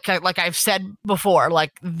 Like I've said before,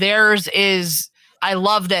 like I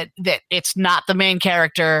love that it's not the main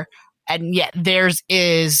character, and yet theirs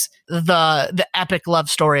is the epic love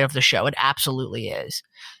story of the show. It absolutely is.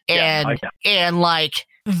 And like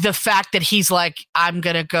the fact that he's like, I'm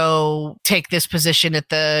gonna go take this position at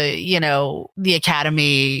the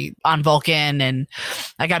Academy on Vulcan, and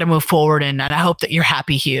I got to move forward, and I hope that you're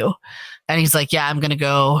happy, Hugh. And he's like, yeah, I'm going to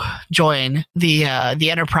go join the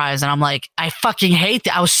Enterprise. And I'm like, I fucking hate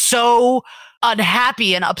that. I was so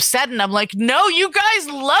unhappy and upset. And I'm like, no, you guys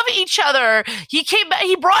love each other. He came back.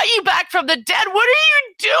 He brought you back from the dead. What are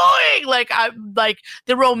you doing? Like, I'm like,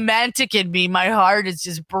 the romantic in me, my heart is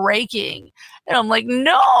just breaking. And I'm like,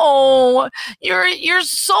 no, you're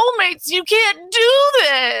soulmates. You can't do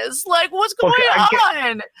this. Like, what's going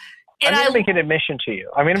on? I'm going to make an admission to you.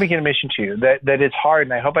 That it's hard,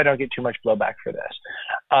 and I hope I don't get too much blowback for this.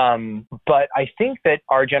 But I think that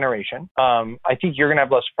our generation, I think you're going to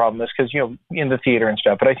have less problem with this because, in the theater and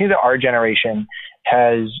stuff, but I think that our generation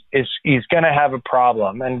is going to have a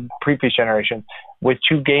problem, and previous generation, with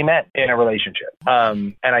two gay men in a relationship.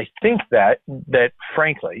 And I think that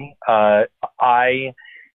frankly, I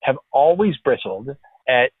have always bristled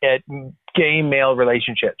at gay male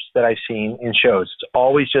relationships that I've seen in shows. It's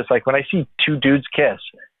always just like when I see two dudes kiss,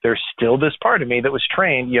 there's still this part of me that was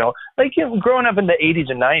trained, growing up in the 80s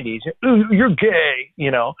and 90s, ooh, you're gay,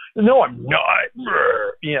 no, I'm not,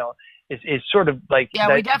 it's sort of like,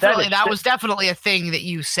 that was definitely a thing that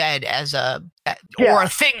you said as or a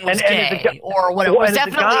thing was gay, or what it was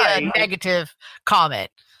definitely a negative comment.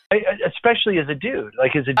 Especially as a dude,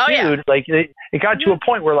 like it got to a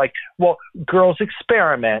point where like, well, girls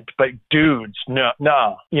experiment, but dudes, no, and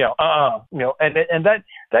that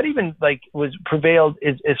even like was prevailed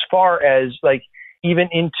as far as like even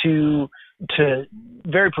into to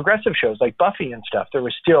very progressive shows like Buffy and stuff. There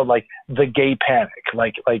was still like the gay panic,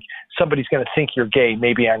 like somebody's going to think you're gay,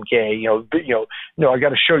 maybe I'm gay, no, I got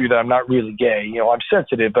to show you that I'm not really gay, I'm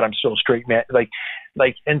sensitive, but I'm still a straight man,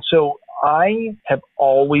 like, and so I have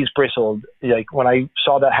always bristled. Like when I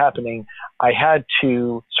saw that happening, I had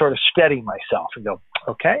to sort of steady myself and go,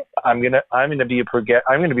 okay, I'm gonna be a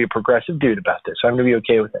progressive dude about this. I'm gonna be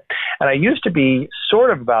okay with it. And I used to be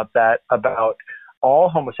sort of about all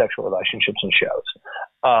homosexual relationships and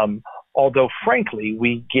shows. Although frankly,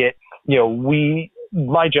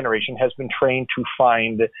 my generation has been trained to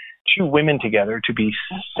find two women together to be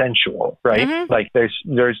sensual, right? Mm-hmm. Like there's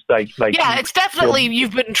like yeah, it's definitely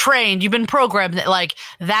you've been trained, you've been programmed that like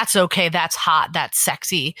that's okay, that's hot, that's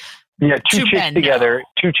sexy. Yeah, two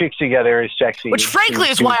chicks together is sexy. Which frankly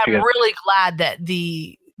is why I'm really glad that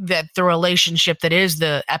the relationship that is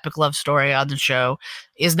the epic love story on the show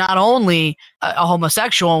is not only a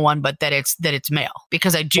homosexual one, but that it's male,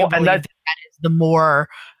 because I do believe that is the more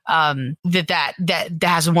that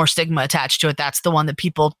has a more stigma attached to it. That's the one that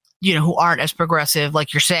people, who aren't as progressive,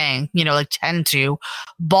 like you're saying, like tend to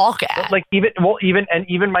balk at. Like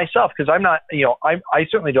even myself, because I'm not, I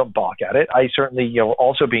certainly don't balk at it. I certainly,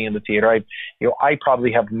 also being in the theater, I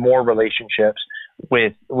probably have more relationships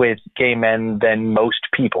with gay men than most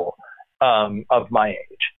people of my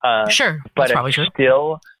age. Sure, but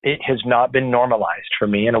still, it has not been normalized for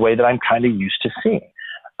me in a way that I'm kind of used to seeing.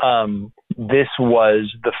 This is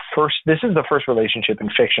the first relationship in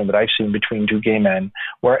fiction that I've seen between two gay men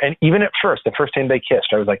and even at first, the first time they kissed,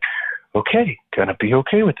 I was like, okay, gonna be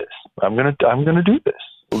okay with this. I'm gonna do this.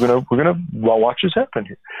 We're gonna watch this happen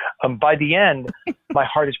here. By the end, my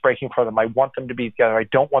heart is breaking for them. I want them to be together. I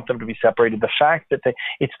don't want them to be separated. The fact that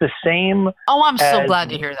it's the same. Oh, I'm so glad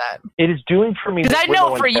to hear that. It is doing for me. Because I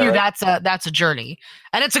know for you that's a journey,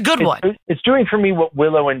 and it's a good one. It's doing for me what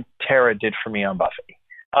Willow and Tara did for me on Buffy.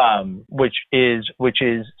 Which is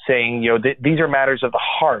saying, these are matters of the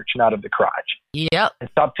heart, not of the crotch. Yep. And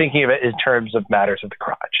stop thinking of it in terms of matters of the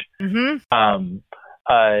crotch. Mm-hmm.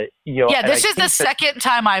 This is the second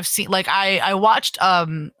time I've seen, like, I watched a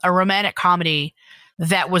romantic comedy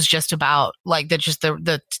that was just about like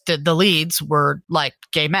the leads were like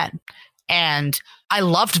gay men. And I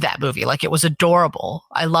loved that movie. Like, it was adorable.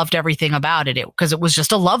 I loved everything about it because it was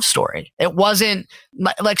just a love story. It wasn't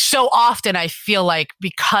like so often I feel like,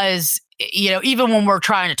 because, even when we're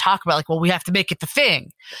trying to talk about like, well, we have to make it the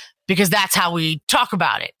thing because that's how we talk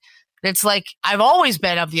about it. It's like, I've always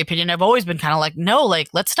been of the opinion, I've always been kind of like, no, like,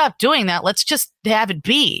 let's stop doing that. Let's just have it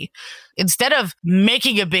be. Instead of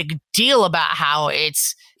making a big deal about how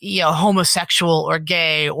it's, homosexual or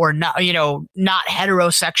gay or not, not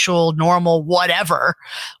heterosexual, normal, whatever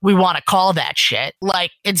we want to call that shit. Like,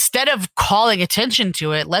 instead of calling attention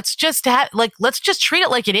to it, let's just treat it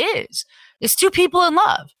like it is. It's two people in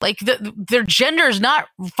love. Like, their gender is not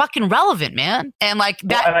fucking relevant, man. And like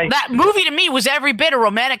that movie to me was every bit a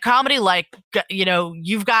romantic comedy. Like,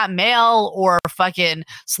 You've Got Mail or fucking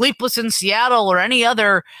Sleepless in Seattle or any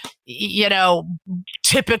other,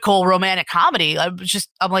 typical romantic comedy. I'm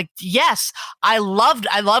like, yes, I loved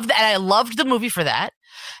that. And I loved the movie for that.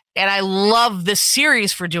 And I love the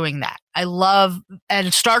series for doing that.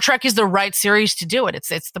 And Star Trek is the right series to do it.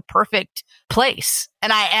 It's the perfect place.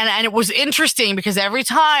 And it was interesting because every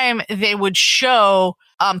time they would show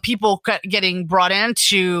people getting brought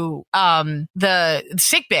into the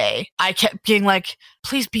sick bay, I kept being like,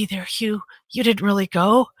 please be there, Hugh. You didn't really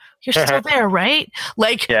go. You're still there, right?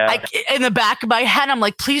 Like, yeah. In the back of my head, I'm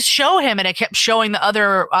like, please show him. And I kept showing the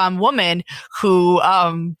other woman who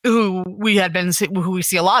we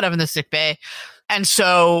see a lot of in the sick bay. And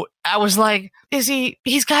so I was like,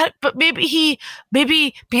 but maybe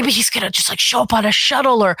he's gonna just like show up on a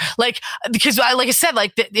shuttle or like, because like I said,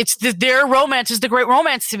 like their romance is the great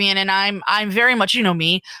romance to me. And I'm very much,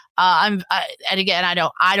 me, and again,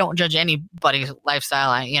 I don't judge anybody's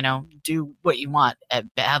lifestyle. I, do what you want,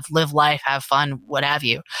 live life, have fun, what have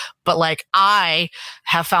you. But like, I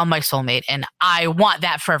have found my soulmate and I want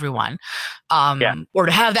that for everyone. Or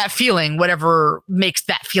to have that feeling, whatever makes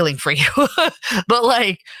that feeling for you. But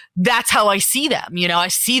like, that's how I see them. I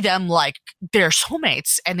see them like they're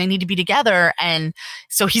soulmates and they need to be together. And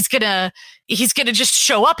so he's gonna just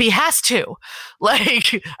show up. He has to.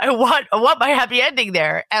 Like, I want my happy ending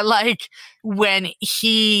there. And like, when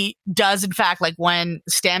he does, in fact, like when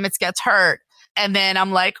Stamets gets hurt, and then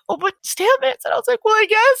I'm like, oh, but Stamets. And I was like, well, I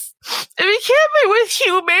guess if he can't be with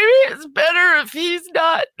you, maybe it's better if he's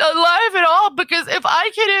not alive at all. Because if I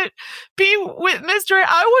couldn't be with Mr. history.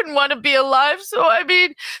 I wouldn't want to be alive. So I'm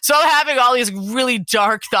having all these really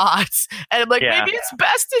dark thoughts, and I'm like, maybe it's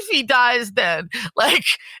best if he dies then. Like,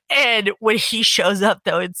 and when he shows up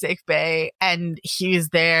though in sick bay, and he's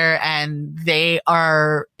there, and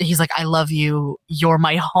he's like, I love you. You're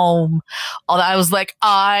my home. I was like,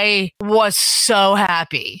 I was so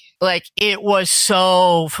happy. Like, it was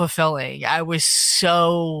so fulfilling. I was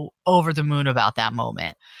so over the moon about that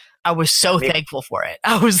moment. I was so thankful for it.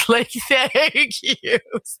 I was like, thank you,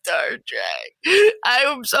 Star Trek. I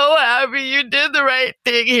am so happy you did the right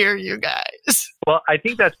thing here, you guys. Well, I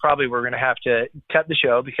think that's probably we're going to have to cut the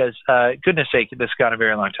show because, goodness sake, this has gone a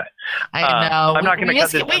very long time. I know. I'm not going to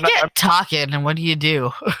cut this. We get talking, and what do you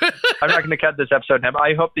do? I'm not going to cut this episode.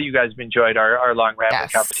 I hope that you guys have enjoyed our long rambling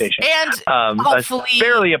conversation. And hopefully,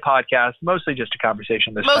 barely a podcast, mostly just a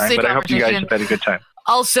conversation this time. But I hope you guys have had a good time.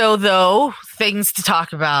 Also, though, things to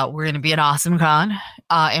talk about. We're going to be at AwesomeCon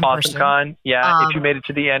in person. AwesomeCon, yeah. If you made it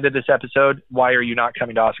to the end of this episode, why are you not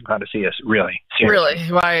coming to AwesomeCon to see us? Really? Seriously.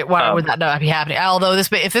 Really? Why would that not be happening? Although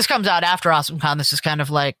if this comes out after AwesomeCon, this is kind of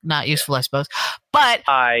like not useful, I suppose. But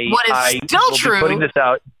what is still true? Be putting this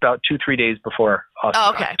out about 2-3 days before AwesomeCon.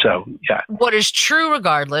 Oh, okay. So yeah. What is true,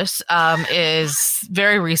 regardless, is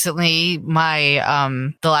very recently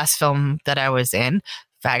the last film that I was in,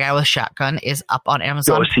 Fat Guy with Shotgun, is up on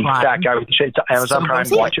Amazon Prime. Go see Fat Guy with the Shotgun. It's Amazon Prime.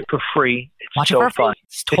 Watch it for free. It's so fun.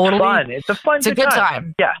 It's totally fun. It's a good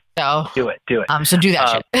time. Yeah. So do it. So do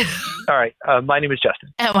that shit. All right. My name is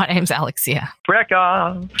Justin. And my name's Alexia. Trek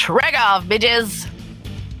off, bitches.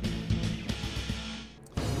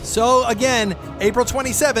 So again, April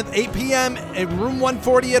 27th, 8 p.m. in Room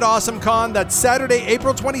 140 at AwesomeCon. That's Saturday,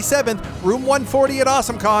 April 27th, Room 140 at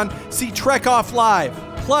AwesomeCon. See Trek Off live.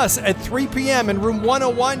 Plus, at 3 p.m. in Room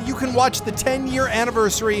 101, you can watch the 10-year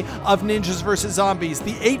anniversary of Ninjas vs. Zombies,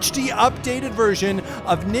 the HD updated version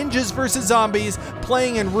of Ninjas vs. Zombies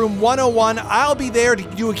playing in Room 101. I'll be there to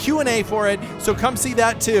do a Q&A for it, so come see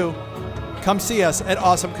that too. Come see us at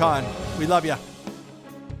AwesomeCon. We love you.